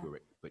Yeah.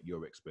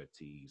 your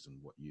expertise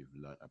and what you've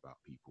learned about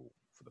people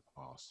for the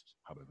past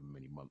however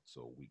many months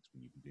or weeks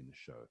when you've been doing the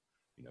show,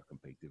 can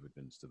pay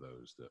dividends to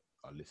those that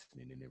are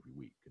listening in every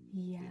week, and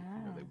they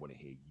Yeah. want to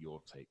hear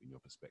your take and your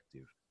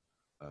perspective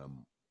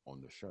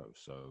on the show.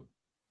 So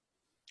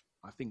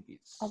I'll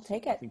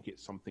take I it. think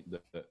it's something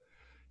that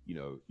you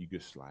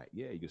just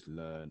you just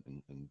learn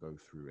and go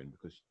through, and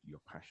because you're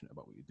passionate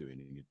about what you're doing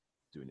and you're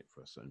doing it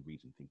for a certain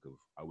reason,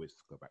 I always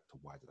go back to,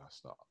 why did I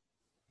start?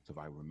 So if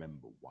I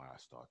remember why I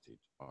started,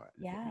 all right,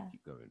 let me Yeah.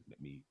 keep going, let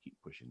me keep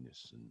pushing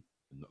this, and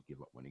not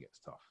give up when it gets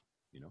tough.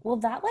 Well,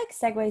 that like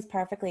segues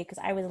perfectly because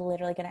I was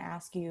literally going to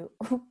ask you,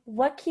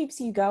 what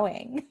keeps you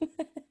going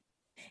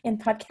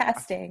in I, th-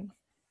 podcasting?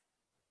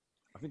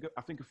 I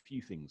think a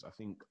few things. I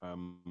think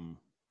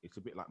it's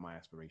a bit like my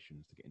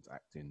aspirations to get into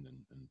acting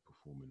and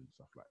performing and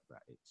stuff like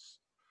that. It's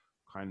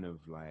kind of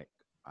like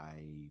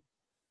I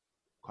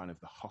kind of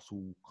the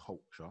hustle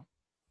culture,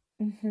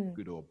 Hmm.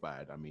 good or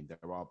bad. I mean,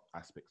 there are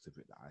aspects of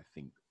it that I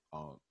think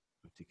aren't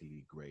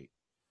particularly great.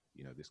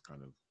 This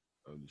kind of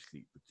only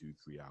sleep for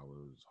 2-3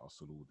 hours,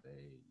 hustle all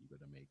day. You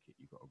got to make it.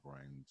 You got to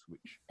grind,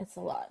 which It's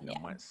a lot. Yeah.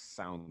 might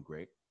sound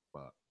great,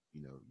 but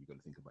you got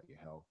to think about your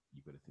health.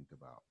 You got to think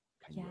about,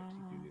 can you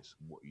actually do Yeah. this?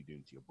 What are you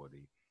doing to your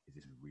body? Is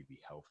this really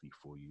healthy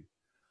for you?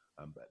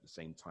 But at the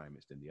same time,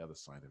 it's then the other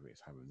side of it is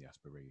having the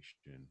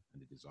aspiration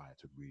and the desire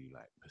to really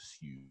like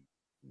pursue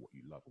what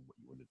you love and what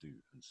you want to do.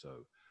 And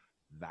so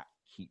that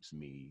keeps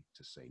me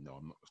to say, no,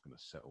 I'm not just going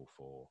to settle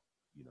for,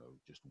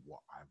 just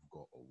what I've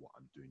got or what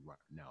I'm doing right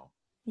now.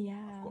 I've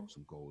Yeah. got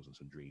some goals and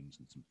some dreams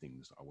and some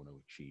things that I want to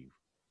achieve.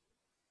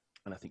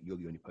 And I think you're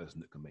the only person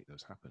that can make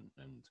those happen.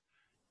 And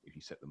if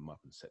you set them up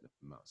and set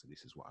them out, so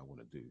this is what I want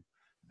to do,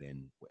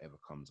 then whatever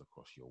comes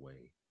across your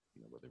way,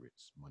 whether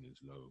it's money's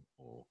low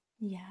or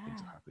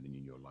things are Yeah. happening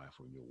in your life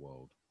or in your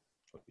world,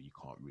 but you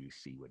can't really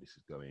see where this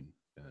is going.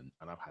 And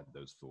I've had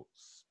those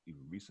thoughts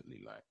even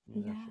recently, like,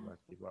 yeah, should Yeah. I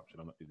give up? Should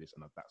I not do this?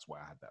 And that's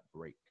why I had that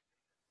break,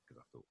 because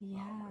I thought, oh,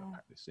 I'm going to Yeah.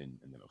 pack this in.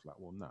 And then I was like,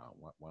 well, no,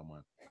 why am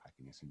I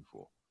packing this in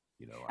for?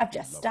 I I've do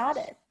just love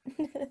this.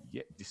 started.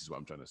 Yeah, this is what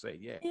I'm trying to say.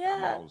 Yeah, I mean,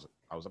 Yeah.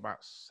 I was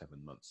about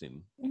 7 months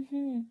in, Hmm.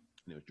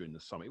 and it was during the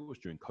summer. It was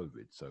during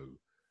COVID, so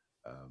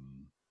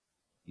um,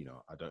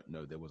 I don't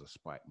know. There was a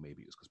spike.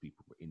 Maybe it was because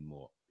people were in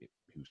more.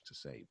 Who's to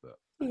say? But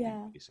I think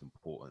Yeah. it's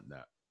important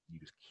that you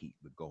just keep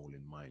the goal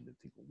in mind and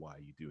think, well, why are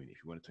you doing it?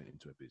 If you want to turn it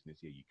into a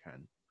business, yeah, you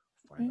can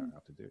find out Mm. how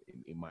to do it.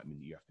 It might mean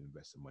that you have to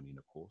invest some money in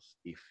a course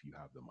if you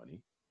have the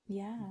money.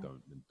 Yeah.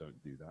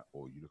 Don't do that.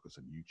 Or you look at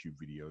some YouTube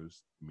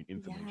videos. I mean,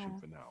 information Yeah.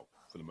 for now,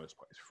 for the most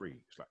part, is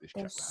free. It's like this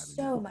chat There's we're having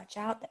so now. much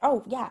out there.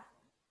 Oh, yeah.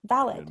 You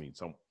know what Valid. I mean?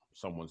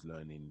 Someone's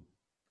learning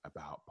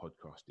about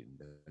podcasting,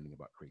 they're learning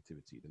about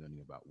creativity, they're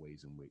learning about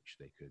ways in which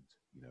they could,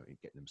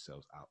 get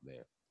themselves out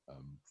there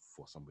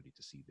for somebody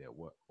to see their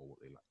work or what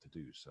they like to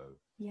do. So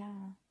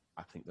Yeah.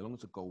 I think the long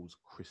as the goal's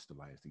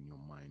crystallized in your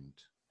mind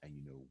and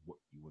you know what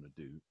you want to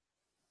do,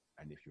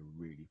 and if you're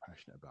really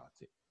passionate about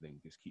it, then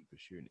just keep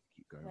pursuing it,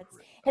 keep going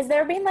for it. Has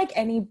there been like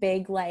any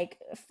big like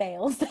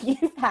fails that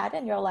you've had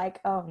and you're like,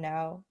 oh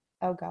no,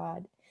 oh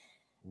God,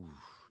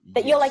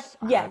 that you're like, Yes,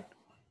 I yeah. had.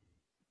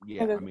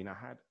 Yeah, I Okay. mean, I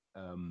had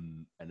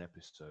an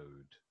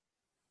episode.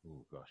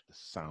 Oh gosh, the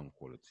sound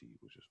quality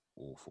was just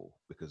awful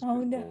because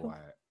Oh no.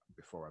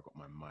 before I got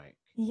my mic,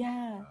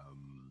 Yeah.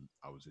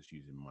 I was just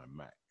using my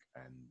Mac,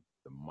 and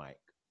the mic,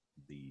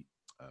 the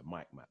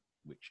mic map,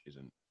 which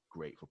isn't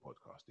great for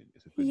podcasting.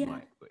 It's a good Yeah.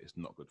 mic, but it's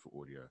not good for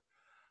audio.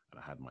 And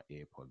I had my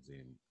earpods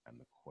in, and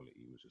the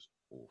quality was just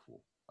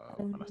awful. Oh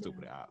And I still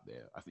put no. it out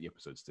there. I think the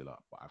episode's still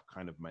up, but I've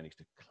kind of managed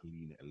to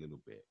clean it a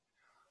little bit.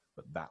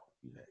 But that,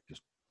 it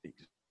just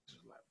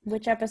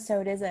Which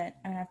episode is it?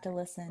 I have to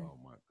listen. Oh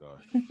my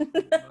gosh!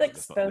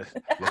 No,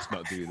 let's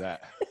not do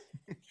that.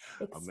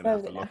 I'm gonna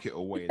have to lock it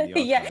away in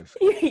the archive.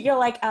 Yeah, you're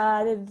like,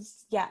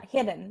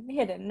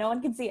 hidden. No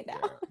one can see it now.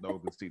 Yeah, no one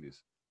can see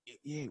this.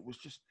 It was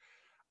just,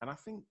 and I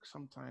think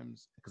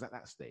sometimes because at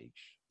that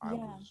stage I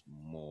was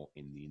more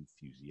in the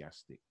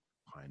enthusiastic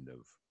kind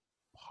of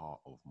part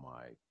of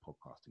my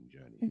podcasting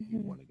journey. You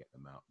want to get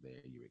them out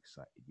there. You're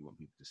excited. You want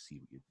people to see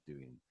what you're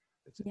doing.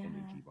 There's an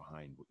energy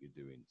behind what you're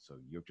doing. So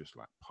you're just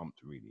like pumped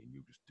really, and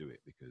you just do it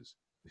because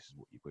this is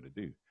what you've got to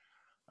do.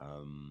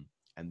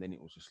 And then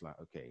it was just like,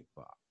 okay,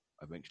 but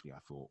eventually I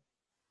thought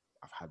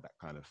I've had that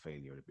kind of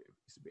failure.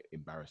 It's a bit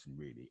embarrassing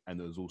really. And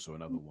there was also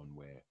another one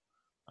where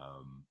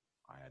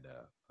I had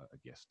a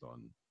guest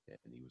on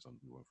and he was on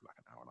for like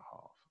an hour and a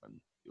half.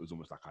 And it was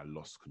almost like I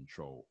lost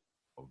control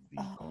of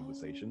the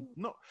conversation.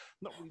 Not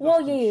really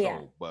lost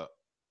control, but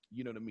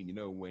you know what I mean? You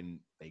know, when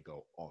they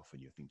go off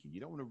and you're thinking, you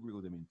don't want to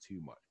reel them in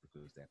too much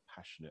because they're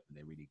passionate and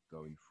they're really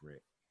going for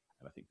it.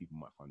 And I think people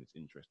might find this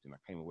interesting. I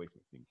came away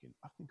from it thinking,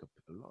 I think a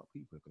lot of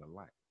people are going to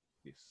like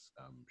this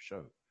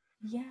show.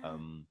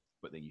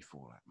 But then you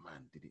feel like,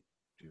 man, did it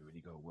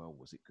really go well?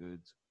 Was it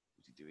good?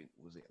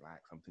 Was it like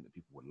something that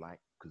people would like?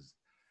 Because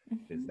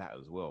there's that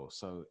as well.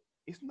 So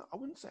it's not, I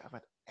wouldn't say I've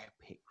had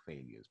epic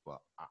failures, but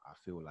I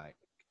feel like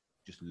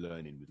just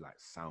learning with like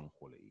sound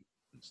quality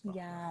and stuff.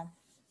 Like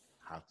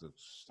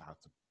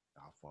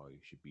how far you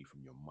should be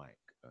from your mic,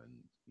 and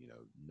you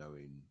know,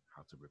 knowing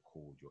how to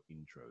record your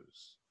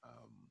intros,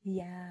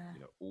 you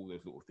know, all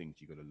those little things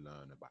you got to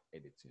learn about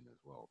editing as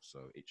well.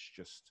 So it's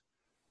just,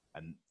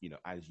 and you know,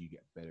 as you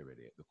get better at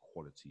it, the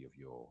quality of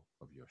your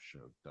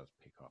show does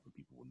pick up and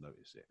people will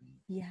notice it. And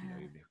you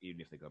know, even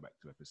if they go back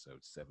to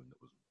episode 7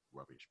 that was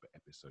rubbish, but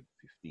episode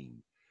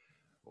 15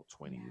 or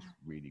 20 is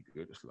really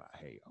good, it's like,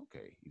 hey,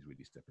 okay, he's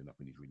really stepping up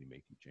and he's really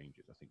making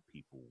changes. I think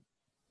people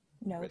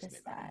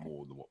notice that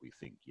more than what we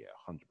think.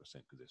 100%,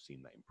 because they've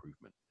seen that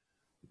improvement.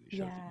 It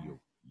shows that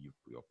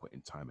you're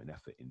putting time and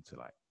effort into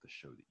like the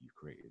show that you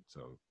created.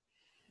 So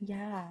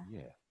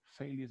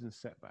failures and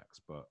setbacks,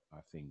 but I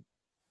think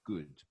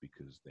good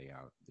because they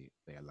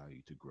allow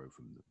you to grow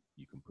from them.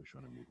 You can push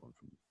on and move on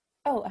from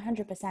them.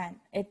 100%.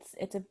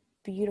 It's a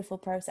beautiful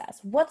process.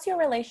 What's your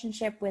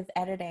relationship with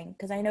editing?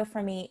 Because I know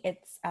for me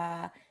it's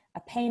a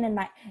pain in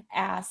my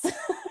ass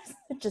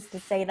just to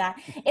say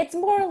that. It's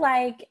more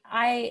like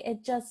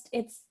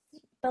it's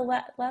the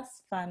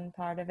less fun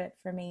part of it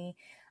for me.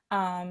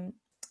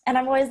 And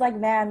I'm always like,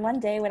 man, one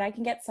day when I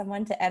can get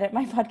someone to edit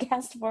my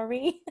podcast for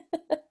me.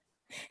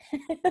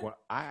 Well,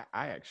 I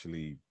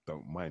actually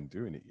don't mind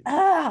doing it, you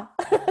know.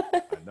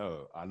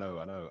 I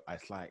know.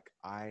 It's like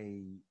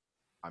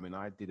I mean,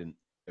 I didn't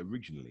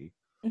originally.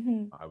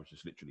 I was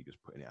just literally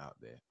just putting it out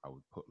there. I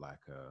would put like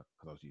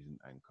because I was using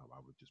Anchor,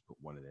 I would just put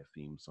one of their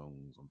theme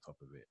songs on top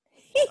of it.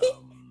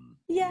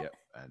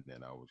 And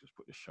then I would just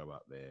put the show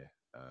out there.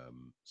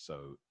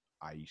 So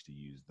I used to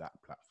use that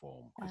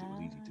platform because it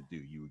was easy to do.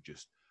 You would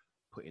just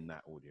put in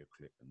that audio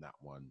clip and that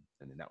one,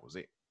 and then that was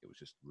it. It was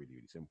just really,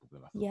 really simple.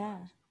 Then I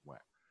thought, this is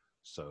whack.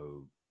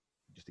 So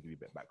just to give you a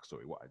bit of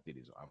backstory, what I did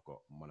is I've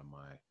got one of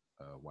my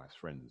wife's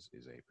friends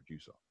is a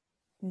producer.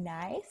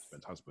 Nice. My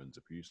husband's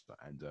a producer,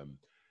 and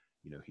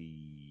you know,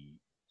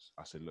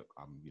 I said, look,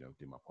 I'm, you know,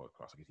 doing my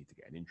podcast. I guess I need to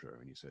get an intro.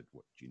 And he said,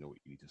 what, do you know what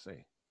you need to say?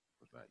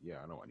 I was like, yeah,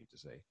 I know what I need to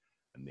say.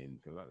 And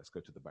then like, let's go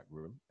to the back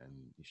room,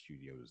 and his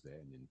studio was there.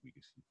 And then he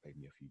played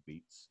me a few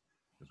beats.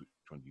 He goes,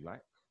 which one do you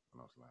like?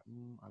 And I was like,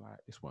 I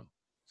like this one.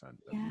 So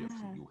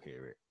you'll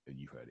hear it, and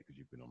you've heard it because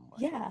you've been on my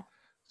show.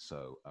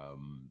 So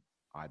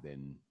I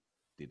then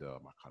did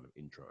my kind of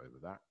intro over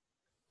that.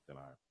 Then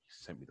I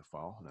sent me the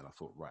file, and then I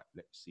thought, right,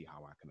 let's see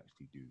how I can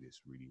actually do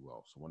this really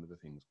well. So one of the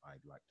things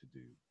I'd like to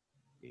do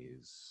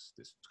is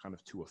there's kind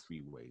of 2 or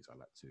 3 ways I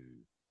like to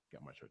get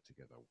my show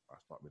together. I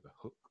start with a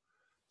hook.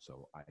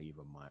 So I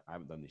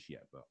haven't done this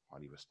yet, but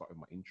I'll either start with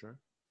my intro.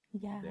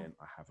 Then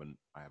I have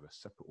a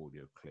separate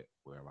audio clip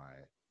where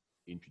I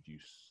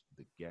introduce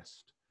the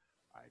guest.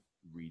 I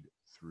read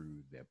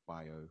through their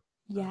bio.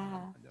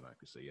 And then I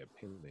could say,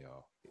 here they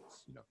are.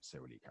 It's, you know,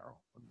 Sarah Lee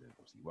Carroll. And then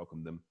obviously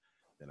welcome them.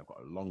 Then I've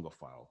got a longer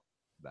file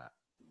that,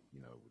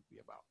 you know, would be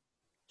about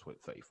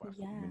 35,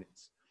 40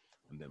 minutes.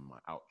 And then my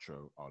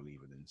outro, I'll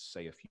leave and then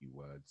say a few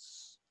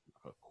words,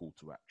 like a call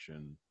to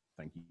action.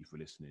 Thank you for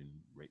listening.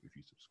 Rate,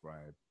 review,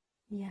 subscribe,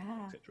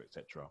 etc.,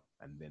 etc.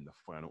 And then the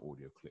final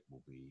audio clip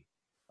will be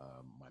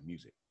my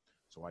music.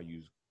 So I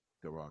use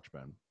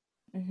GarageBand,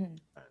 and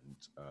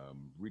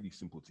really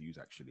simple to use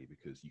actually,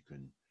 because you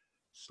can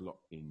slot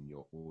in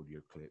your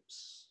audio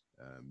clips.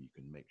 You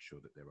can make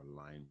sure that they're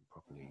aligned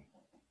properly.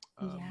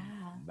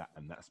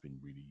 That's been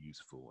really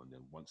useful. And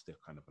then once they're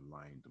kind of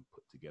aligned and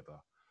put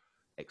together,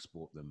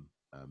 export them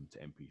to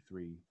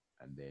MP3,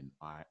 and then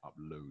I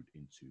upload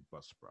into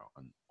Buzzsprout,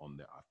 and on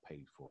there I've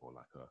paid for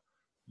like a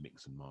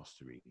mix and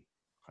mastering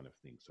kind of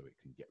thing, so it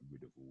can get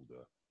rid of all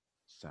the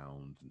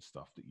sounds and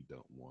stuff that you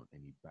don't want,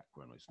 any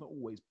background. It's not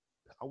always,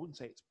 I wouldn't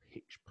say it's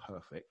pitch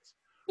perfect,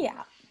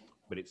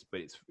 but it's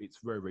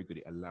very, very good.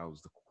 It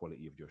allows the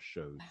quality of your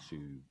show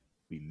to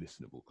be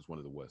listenable, because one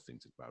of the worst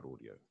things is bad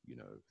audio. You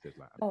know, if there's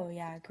like Oh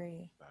yeah, I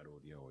agree. bad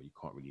audio or you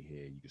can't really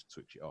hear, you just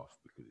switch it off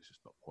because it's just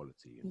not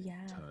quality, and it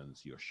Yeah.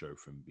 turns your show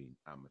from being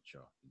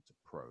amateur into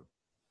pro.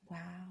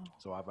 Wow.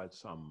 So I've had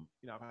some,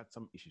 I've had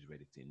some issues with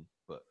editing,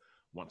 but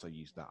once I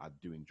use that, I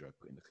do enjoy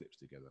putting the clips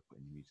together,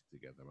 putting the music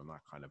together, and I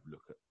kind of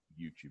look at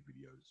YouTube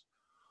videos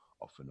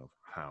often of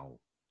how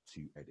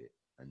to edit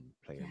and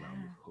play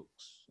around with Yeah.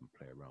 hooks and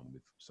play around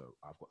with. So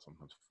I've got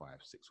sometimes 5,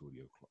 6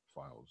 audio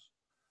files,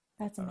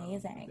 That's and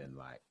amazing. then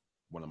like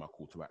one of my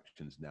call to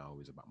actions now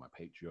is about my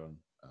Patreon.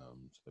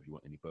 So if you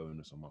want any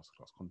bonus or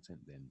masterclass content,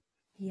 then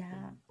you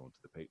can Yeah. go onto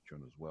the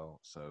Patreon as well.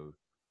 So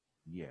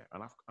yeah,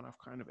 and I've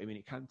kind of, I mean,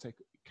 it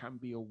can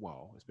be a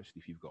while, especially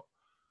if you've got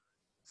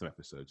some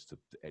episodes to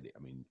edit. I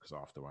mean, because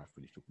after I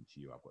finish talking to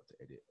you, I've got to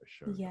edit a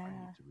show that I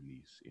need Yeah. to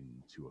release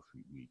in 2 or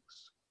 3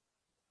 weeks.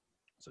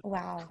 So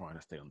Wow. trying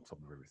to stay on top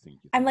of everything,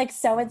 you I'm think, like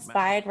so man,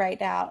 inspired right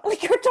now.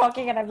 Like you're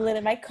talking and oh I'm man,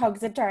 literally, my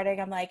cogs are turning.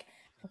 I'm like,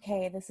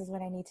 okay, this is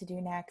what I need to do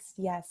next.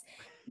 Yes.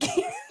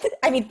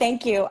 I mean,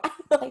 thank you.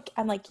 I'm like,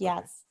 it's okay.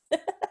 yes.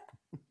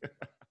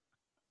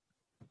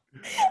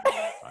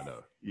 I know.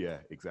 Yeah,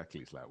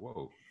 exactly. It's like,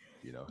 whoa,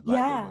 light bulb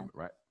Yeah. moment,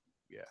 right?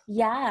 Yeah.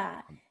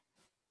 Yeah. Um,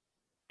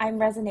 I'm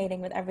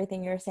resonating with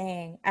everything you're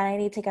saying. And I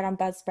need to get on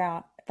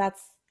Buzzsprout.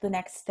 That's the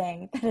next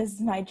thing. That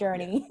is my yeah.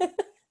 journey.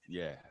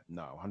 Yeah.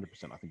 No,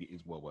 100%. I think it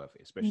is well worth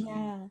it, especially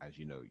Yeah. as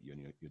you're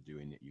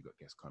doing it, you've got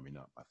guests coming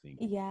up. I think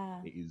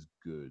Yeah. it is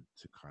good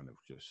to kind of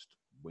just,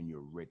 when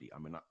you're ready. I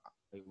mean,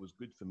 it was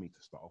good for me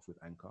to start off with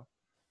Anchor,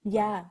 where,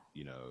 Yeah.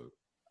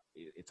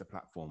 it's a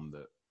platform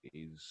that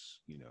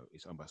is,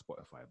 it's owned by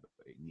Spotify, but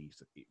it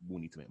will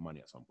need to make money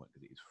at some point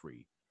because it is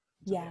free.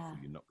 So Yeah. therefore,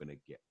 you're not going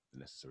to get the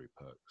necessary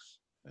perks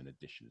and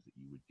additions that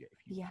you would get if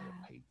you pay Yeah.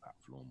 a paid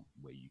platform,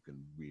 where you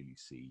can really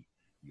see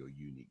your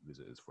unique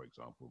visitors, for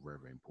example. Very,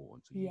 very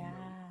important. So the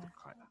Yeah.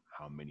 kind of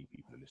how many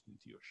people are listening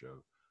to your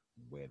show,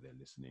 where they're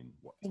listening,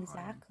 what time.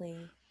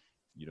 Exactly.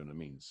 You know what I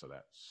mean? So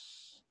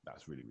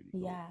that's really, really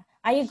cool. Yeah,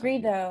 I So agree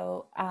yeah,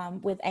 though,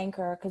 with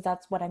Anchor, because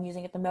that's what I'm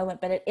using at the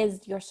moment. But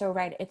you're so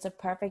right. It's a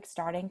perfect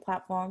starting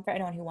platform for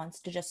anyone who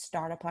wants to just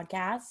start a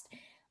podcast.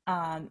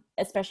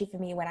 Especially for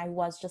me when I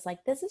was just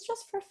like, this is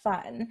just for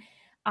fun.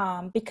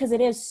 Because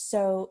it is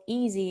so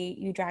easy.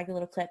 You drag the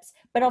little clips,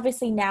 but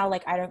obviously now,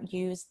 like, I don't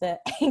use the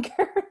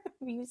Anchor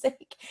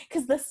music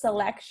because the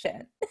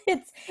selection,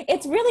 it's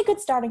oh really yeah, good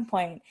starting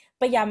point.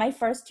 But yeah, my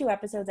first 2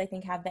 episodes I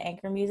think have the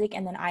Anchor music,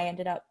 and then I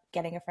ended up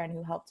getting a friend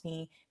who helped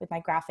me with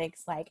my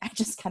graphics. Like I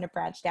just kind of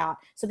branched out.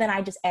 So then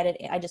I just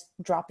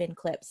drop in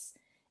clips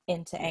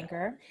into yeah,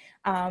 Anchor.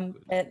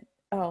 good. But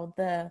oh,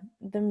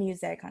 the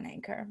music on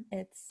Anchor,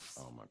 it's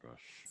Oh my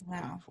gosh,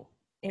 wow. beautiful.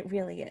 It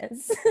really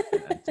is.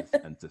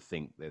 And to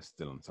think they're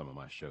still on some of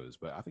my shows,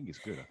 but I think it's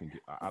good. I think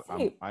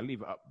Same. I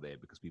leave it up there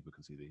because people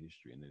can see the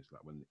history, and then it's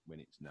like when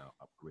it's now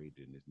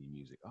upgraded and there's new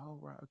music. Oh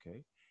right,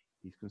 okay,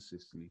 he's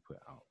consistently put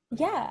out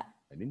Yeah.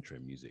 an intro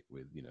music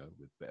with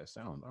with better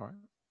sound. All right,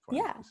 fine,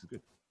 Yeah. this is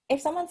good. If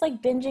someone's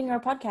like binging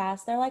your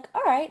podcast, they're like,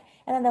 all right.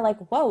 And then they're like,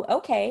 whoa,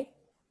 okay.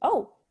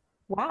 Oh,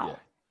 Yeah, wow.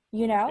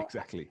 You know?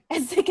 exactly.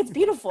 It's like, it's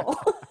beautiful.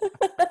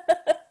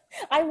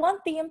 I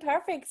want the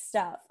imperfect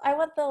stuff. I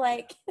want the Yeah.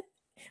 like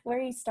where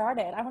you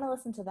started. I want to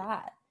listen to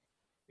that.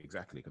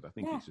 Exactly, because I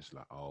think Yeah. it's just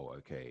like, oh,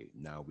 okay,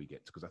 now we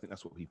get, because I think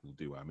that's what people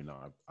do. I mean,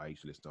 I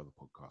used to listen to other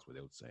podcasts where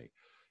they would say,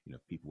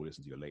 people will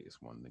listen to your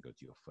latest one, and they go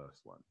to your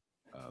first one,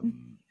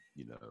 um,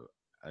 you know,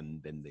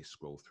 and then they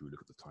scroll through,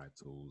 look at the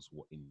titles,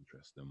 what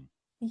interests them,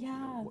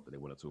 Yeah. what do they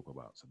want to talk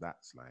about. So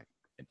that's like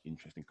an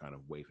interesting kind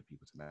of way for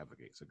people to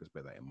navigate. So just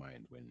bear that in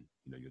mind when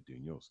you're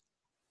doing yours.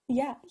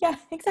 Yeah. Yeah.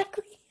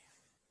 Exactly.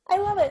 I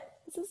love it.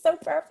 This is so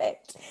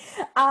perfect.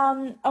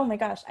 Oh my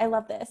gosh, I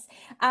love this.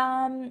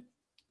 Um,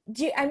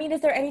 I mean,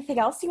 is there anything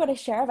else you want to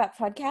share about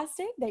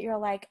podcasting that you're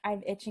like,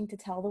 I'm itching to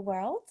tell the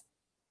world?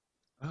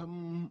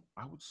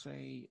 I would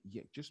say,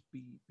 yeah, just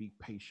be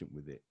patient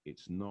with it.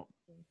 It's not,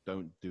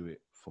 don't do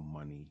it for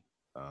money.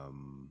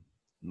 Um,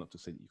 Not to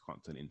say that you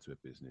can't turn it into a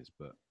business,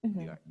 but Hmm.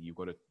 you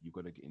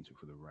gotta get into it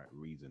for the right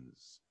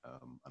reasons.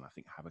 And I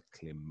think have a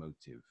clear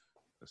motive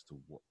as to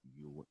what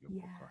you want your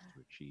podcast Yeah. to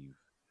achieve.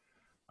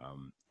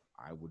 Um,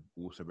 I would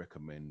also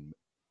recommend,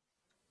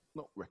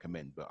 not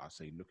recommend, but I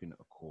say looking at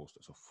a course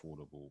that's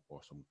affordable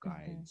or some Hmm.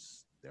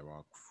 guides. There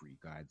are free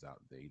guides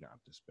out there. You don't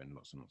have to spend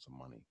lots and lots of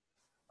money.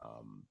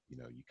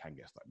 You can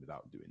get started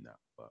without doing that,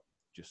 but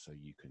just so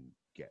you can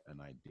get an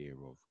idea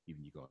of,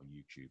 even you go on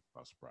YouTube,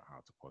 Buzzsprout,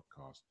 how to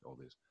podcast, all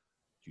these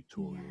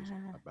tutorials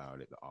Yeah. about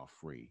it that are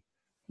free,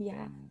 Yeah.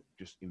 then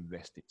just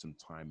invest it some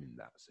time in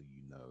that, so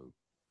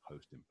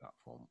hosting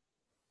platform,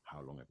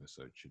 how long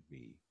episodes should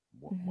be,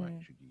 what mic Hmm.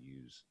 should you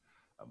use,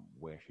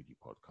 where should you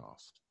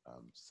podcast,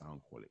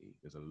 sound quality.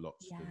 There's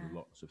Yeah.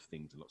 lots of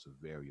things, lots of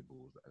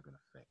variables that are going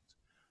to affect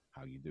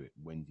how you do it.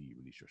 When do you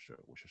release your show?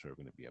 What's your show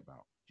going to be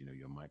about? Do you know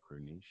your micro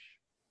niche?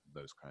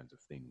 Those kinds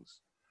of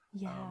things.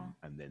 Yeah.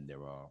 And then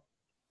there are,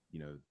 you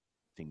know,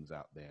 things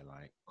out there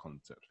like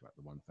concepts like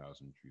the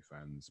 1000 True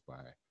Fans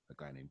by a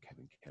guy named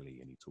Kevin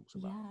Kelly. And he talks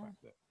about the Yeah.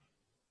 fact that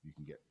you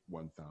can get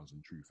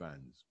 1000 true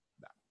fans.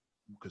 That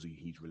because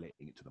he's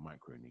relating it to the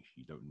micro niche.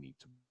 You don't need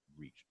to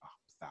reach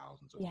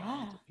thousands or Yeah.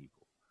 thousands of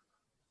people.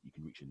 You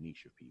can reach a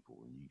niche of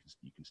people, and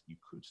you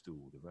could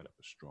still develop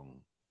a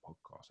strong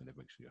podcast and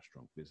eventually a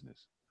strong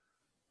business.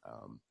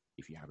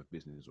 If you have a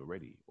business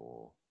already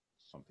or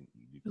something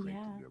you do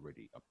creatively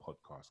already, a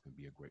podcast can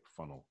be a great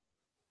funnel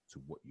to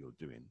what you're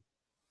doing.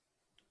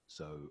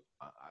 So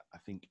I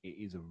think it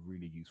is a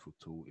really useful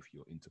tool if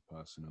you're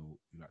interpersonal,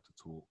 you like to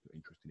talk, you're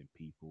interested in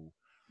people,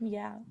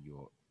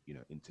 you're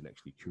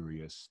intellectually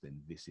curious,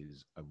 then this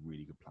is a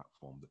really good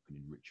platform that can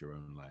enrich your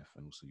own life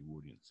and also your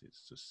audiences.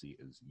 So see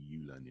it as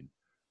you learning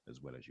as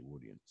well as your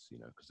audience,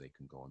 because they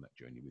can go on that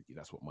journey with you.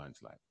 That's what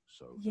mine's like.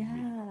 So for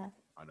me,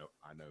 I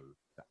know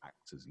that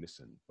actors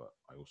listen, but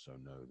I also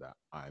know that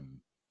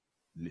I'm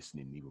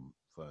listening even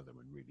further,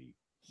 and really,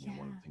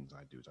 one of the things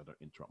I do is I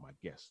don't interrupt my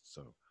guests,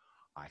 so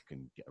I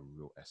can get a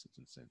real essence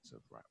and sense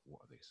of, right,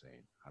 what are they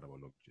saying? How do I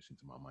log this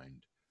into my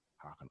mind?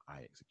 How can I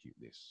execute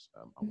this?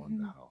 I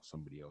wonder how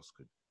somebody else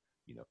could,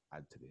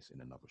 add to this in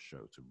another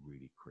show to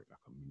really create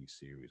like a mini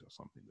series or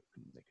something that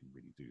they can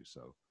really do.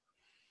 So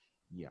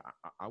yeah,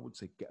 I would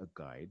say get a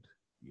guide,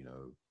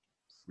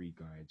 free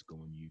guides, go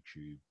on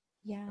YouTube,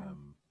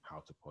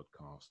 how to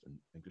podcast,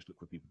 and just look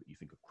for people that you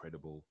think are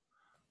credible,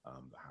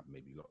 that have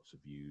maybe lots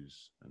of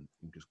views, and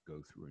just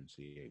go through and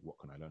see, hey, what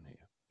can I learn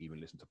here?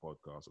 Even listen to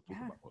podcasts or talk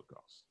about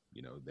podcasts.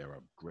 There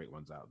are great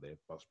ones out there.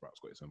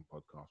 Buzzsprout's got its own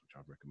podcast, which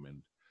I'd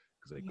recommend,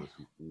 because they go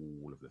through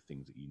all of the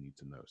things that you need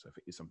to know. So if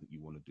it is something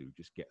you want to do,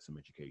 just get some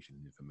education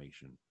and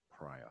information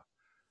prior.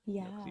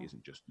 Because it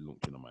isn't just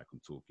launching a mic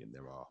and talking.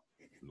 There are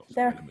lots of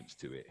elements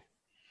to it.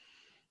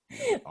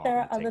 There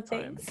are other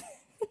things.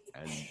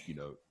 And,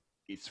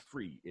 it's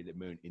free.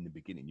 In the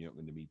beginning, you're not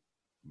going to be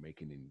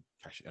making in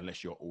cash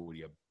unless you're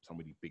already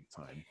somebody big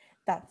time.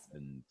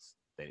 And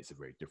then it's a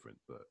very different.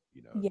 But,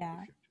 if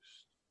you're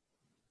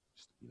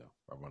just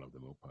a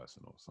run-of-the-mill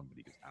person or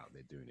somebody that's out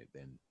there doing it,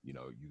 then, you're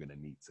going to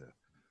need to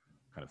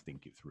kind of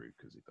think it through,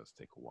 because it does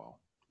take a while.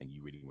 And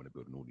you really want to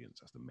build an audience.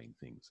 That's the main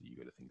thing. So you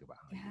got to think about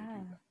how you're going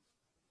to do that.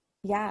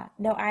 Yeah,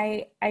 no,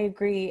 I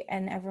agree.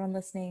 And everyone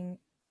listening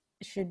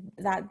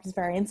that's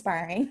very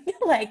inspiring.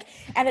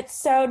 And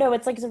it's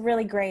like it's a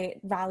really great,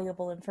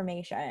 valuable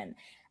information.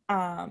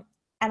 And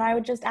I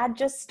would just add,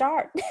 just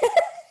start.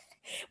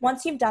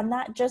 Once you've done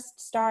that, just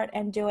start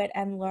and do it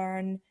and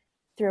learn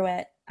through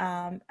it.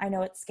 I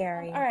know it's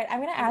scary. All right,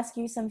 I'm going to ask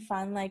you some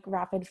fun,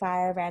 rapid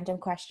fire random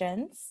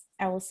questions,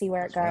 and we'll see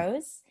where it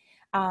goes.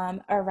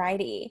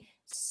 Alrighty.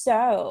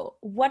 So,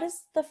 what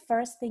is the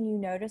first thing you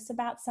notice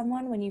about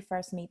someone when you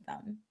first meet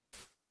them?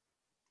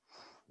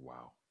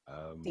 Wow.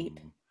 Deep.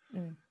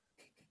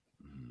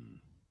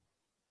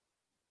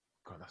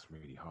 God, that's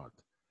really hard.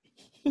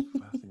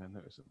 First thing I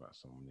notice about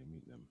someone when they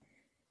meet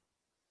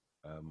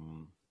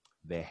them,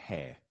 their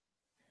hair.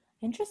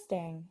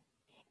 Interesting.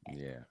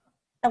 Yeah.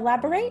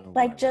 Elaborate?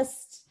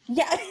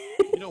 Yeah.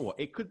 You know what?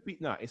 It could be,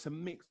 it's a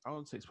mix. I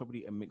would say it's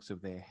probably a mix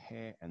of their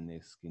hair and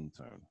their skin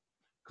tone.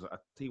 Because I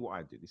tell you what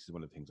I do. This is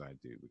one of the things I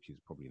do, which is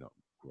probably not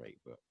great,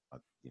 but I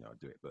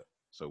do it. But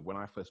so when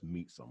I first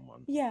meet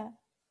someone,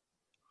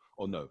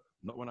 or no,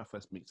 not when I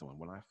first meet someone.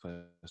 When I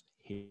first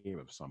hear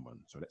of someone,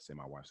 so let's say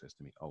my wife says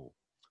to me, "Oh,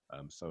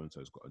 so and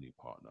so's got a new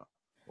partner,"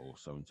 or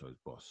 "So and so's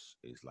boss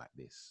is like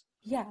this."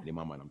 Yeah. And in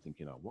my mind, I'm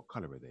thinking, "Oh, what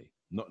color are they?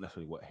 Not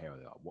necessarily what hair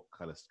they are. What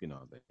color skin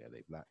are they? Are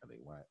they black? Are they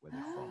white? Where are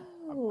they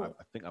from?"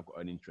 I think I've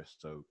got an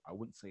interest. So I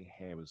wouldn't say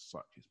hair as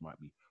such. It might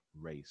be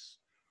race.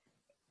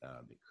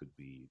 It could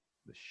be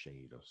the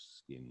shade of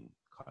skin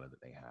color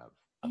that they have.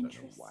 I don't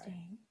know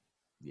why.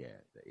 Yeah,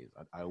 there is.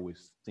 I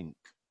always think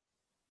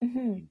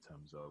in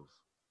terms of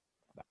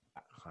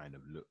that kind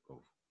of look of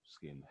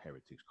skin,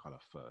 heritage, color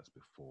first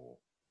before,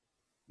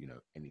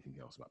 anything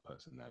else about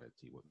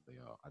personality, what they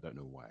are. I don't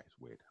know why. It's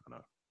weird. I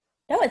know.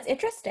 No, it's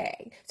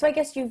interesting. So I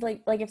guess you've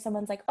if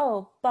someone's like,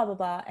 oh, blah, blah,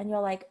 blah, and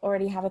you'll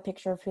already have a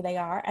picture of who they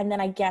are. And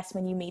then I guess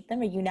when you meet them,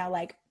 are you now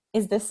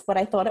is this what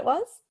I thought it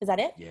was? Is that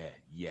it? Yeah.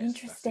 Yes.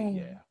 Interesting.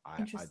 That's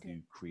it, yeah. I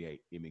do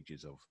create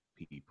images of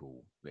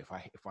people. If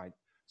I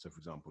so for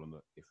example,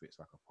 if it's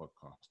like a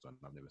podcast and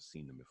I've never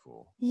seen them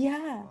before,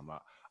 yeah,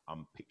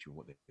 I'm picturing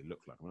what they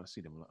look like. When I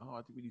see them, I'm like, oh,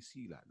 I didn't really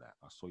see you like that.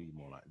 I saw you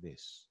more like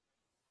this.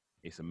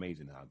 It's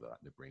amazing how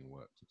the brain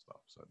works and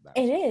stuff. So that's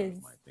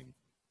my thing.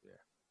 Yeah.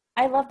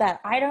 I love that.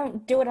 I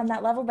don't do it on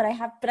that level, but I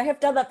have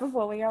done that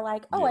before, where you're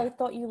like, oh, I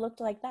thought you looked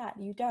like that.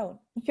 You don't.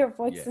 Your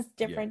voice is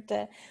different.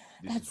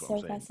 That's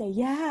so fascinating.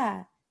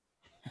 Yeah.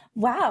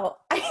 Wow.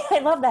 I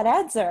love that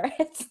answer.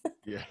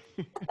 Yeah.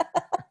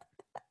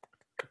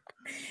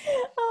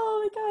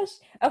 Oh my gosh.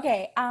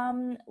 Okay.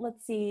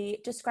 Let's see.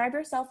 Describe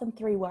yourself in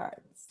 3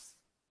 words.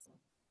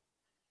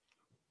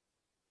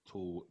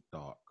 Tall,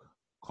 dark,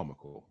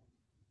 comical.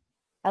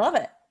 I love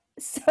it.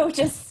 So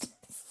just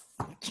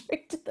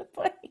straight to the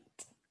point.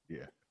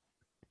 Yeah.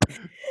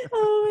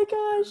 Oh my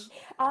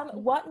gosh.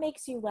 What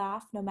makes you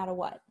laugh no matter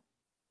what?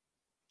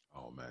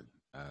 Oh man.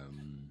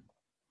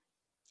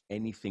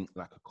 Anything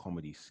like a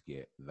comedy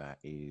skit that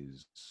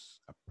is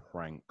a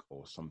prank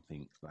or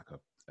something like a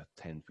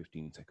 10,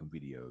 15-second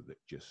video that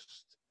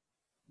just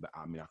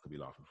I mean, I could be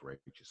laughing for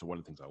ages. So one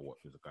of the things I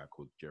watched was a guy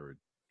called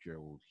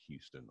Gerald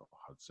Houston or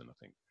Hudson, I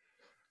think,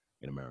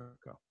 in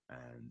America,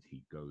 and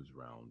he goes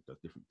around, does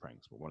different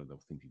pranks. But one of the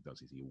things he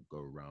does is he will go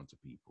around to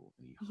people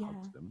and he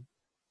hugs Yeah. them,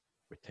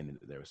 pretending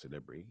that they're a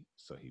celebrity.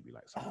 So he'd be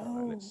like something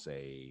like, Oh. let's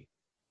say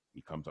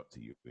he comes up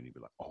to you and he'd be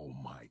like, "Oh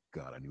my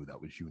God, I knew that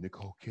was you,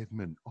 Nicole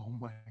Kidman. Oh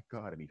my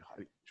God," and he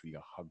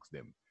literally hugs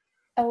them.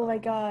 Oh my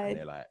And God.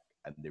 they're like,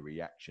 and the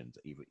reactions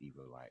are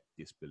either like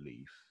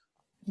disbelief,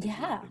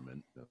 Yeah.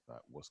 bewilderment,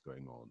 like what's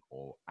going on,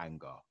 or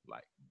anger,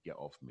 like get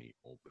off me,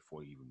 or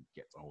before you even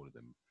get a hold of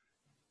them,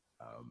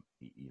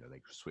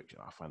 they switch.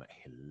 And I find that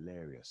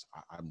hilarious.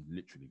 I'm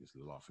literally just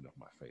laughing off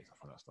my face. I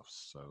find that stuff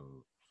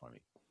so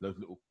funny. Those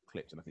little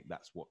clips, and I think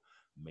that's what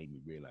made me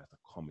realize the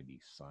comedy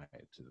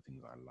side to the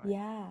things I like.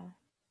 Yeah.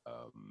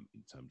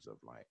 In terms of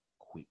like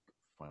quick,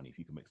 funny. If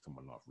you can make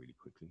someone laugh really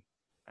quickly,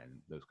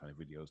 and those kind of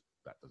videos,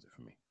 that does it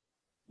for me.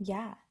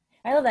 Yeah.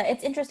 I love that.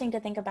 It's interesting to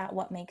think about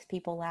what makes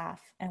people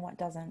laugh and what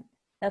doesn't.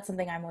 That's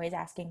something I'm always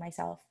asking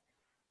myself.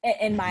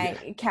 In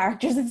my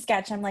characters in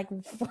sketch, I'm like,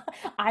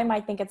 I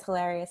might think it's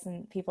hilarious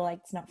and people like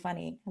it's not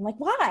funny. I'm like,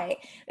 why?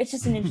 It's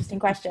just an interesting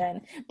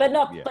question, but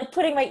not like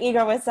putting my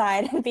ego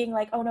aside and being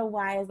like, oh no,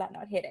 why is that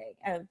not hitting?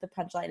 The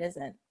punchline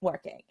isn't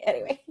working.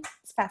 Anyway,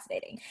 it's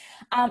fascinating.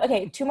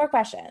 Okay, 2 more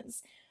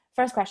questions.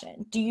 First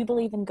question: do you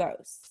believe in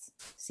ghosts?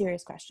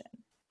 Serious question.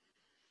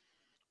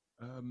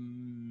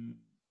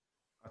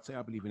 I'd say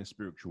I believe in a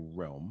spiritual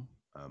realm.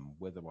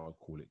 Whether I'll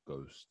call it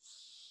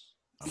ghosts,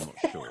 I'm not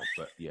sure,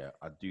 but yeah,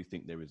 I do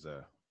think there is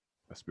a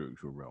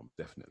spiritual realm,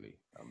 definitely.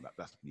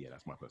 That's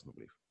my personal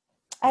belief.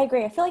 I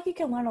agree. I feel like you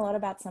can learn a lot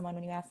about someone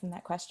when you ask them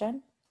that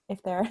question,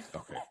 if they're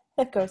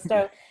a ghost.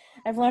 So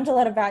I've learned a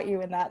lot about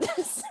you in that.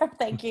 So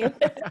thank you.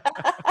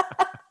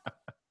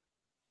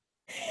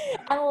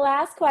 And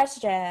last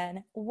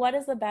question: what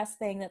is the best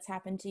thing that's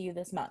happened to you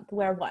this month?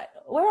 We're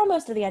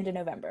almost to the end of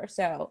November,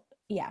 so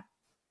yeah.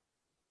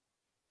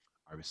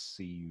 I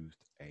received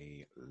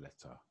a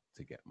letter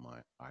to get my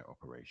eye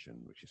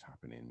operation, which is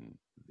happening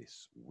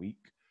this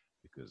week,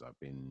 because I've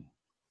been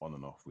on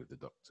and off with the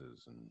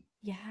doctors and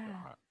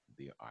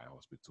the eye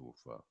hospital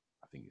for,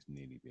 I think it's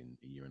nearly been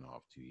a year and a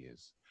half, 2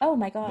 years. Oh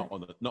my God.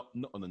 Not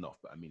on and off,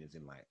 but I mean, as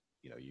in like,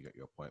 you get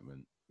your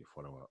appointment, you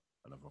follow up,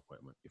 another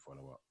appointment, you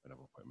follow up,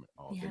 another appointment.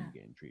 Then you're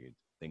getting treated.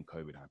 Then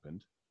COVID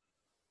happened.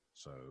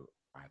 So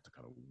I had to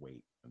kind of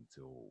wait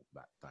until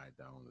that died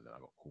down, and then I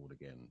got called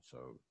again.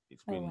 So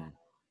it's been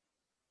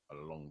a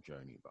long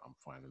journey, but I'm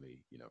finally,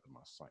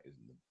 my sight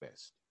isn't the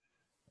best.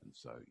 And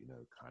so,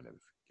 kind of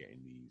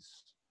getting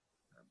these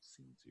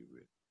seen to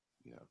with,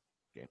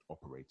 getting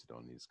operated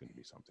on is going to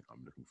be something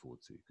I'm looking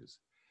forward to, because,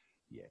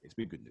 yeah, it's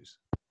been good news.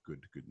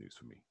 Good news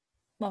for me.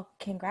 Well,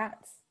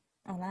 congrats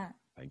on that.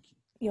 Thank you.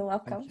 You're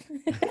welcome.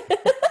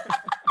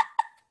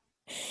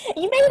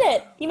 You made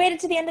it. You made it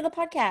to the end of the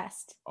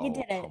podcast. You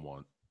did it. Come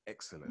on.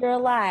 Excellent. You're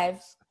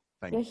alive.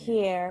 Thank You're you.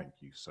 here. Thank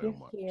you so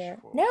much. Here.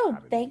 For no,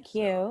 having thank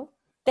me, you. Sarah.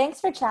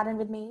 Thanks for chatting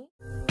with me.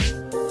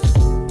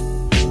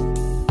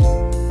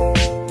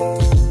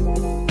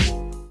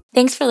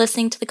 Thanks for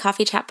listening to the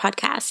Coffee Chat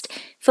podcast.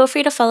 Feel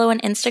free to follow on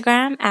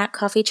Instagram at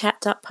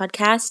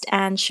coffeechat.podcast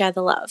and share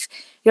the love.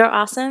 You're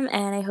awesome,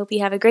 and I hope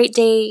you have a great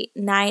day,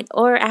 night,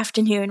 or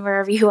afternoon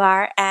wherever you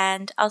are,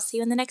 and I'll see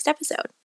you in the next episode.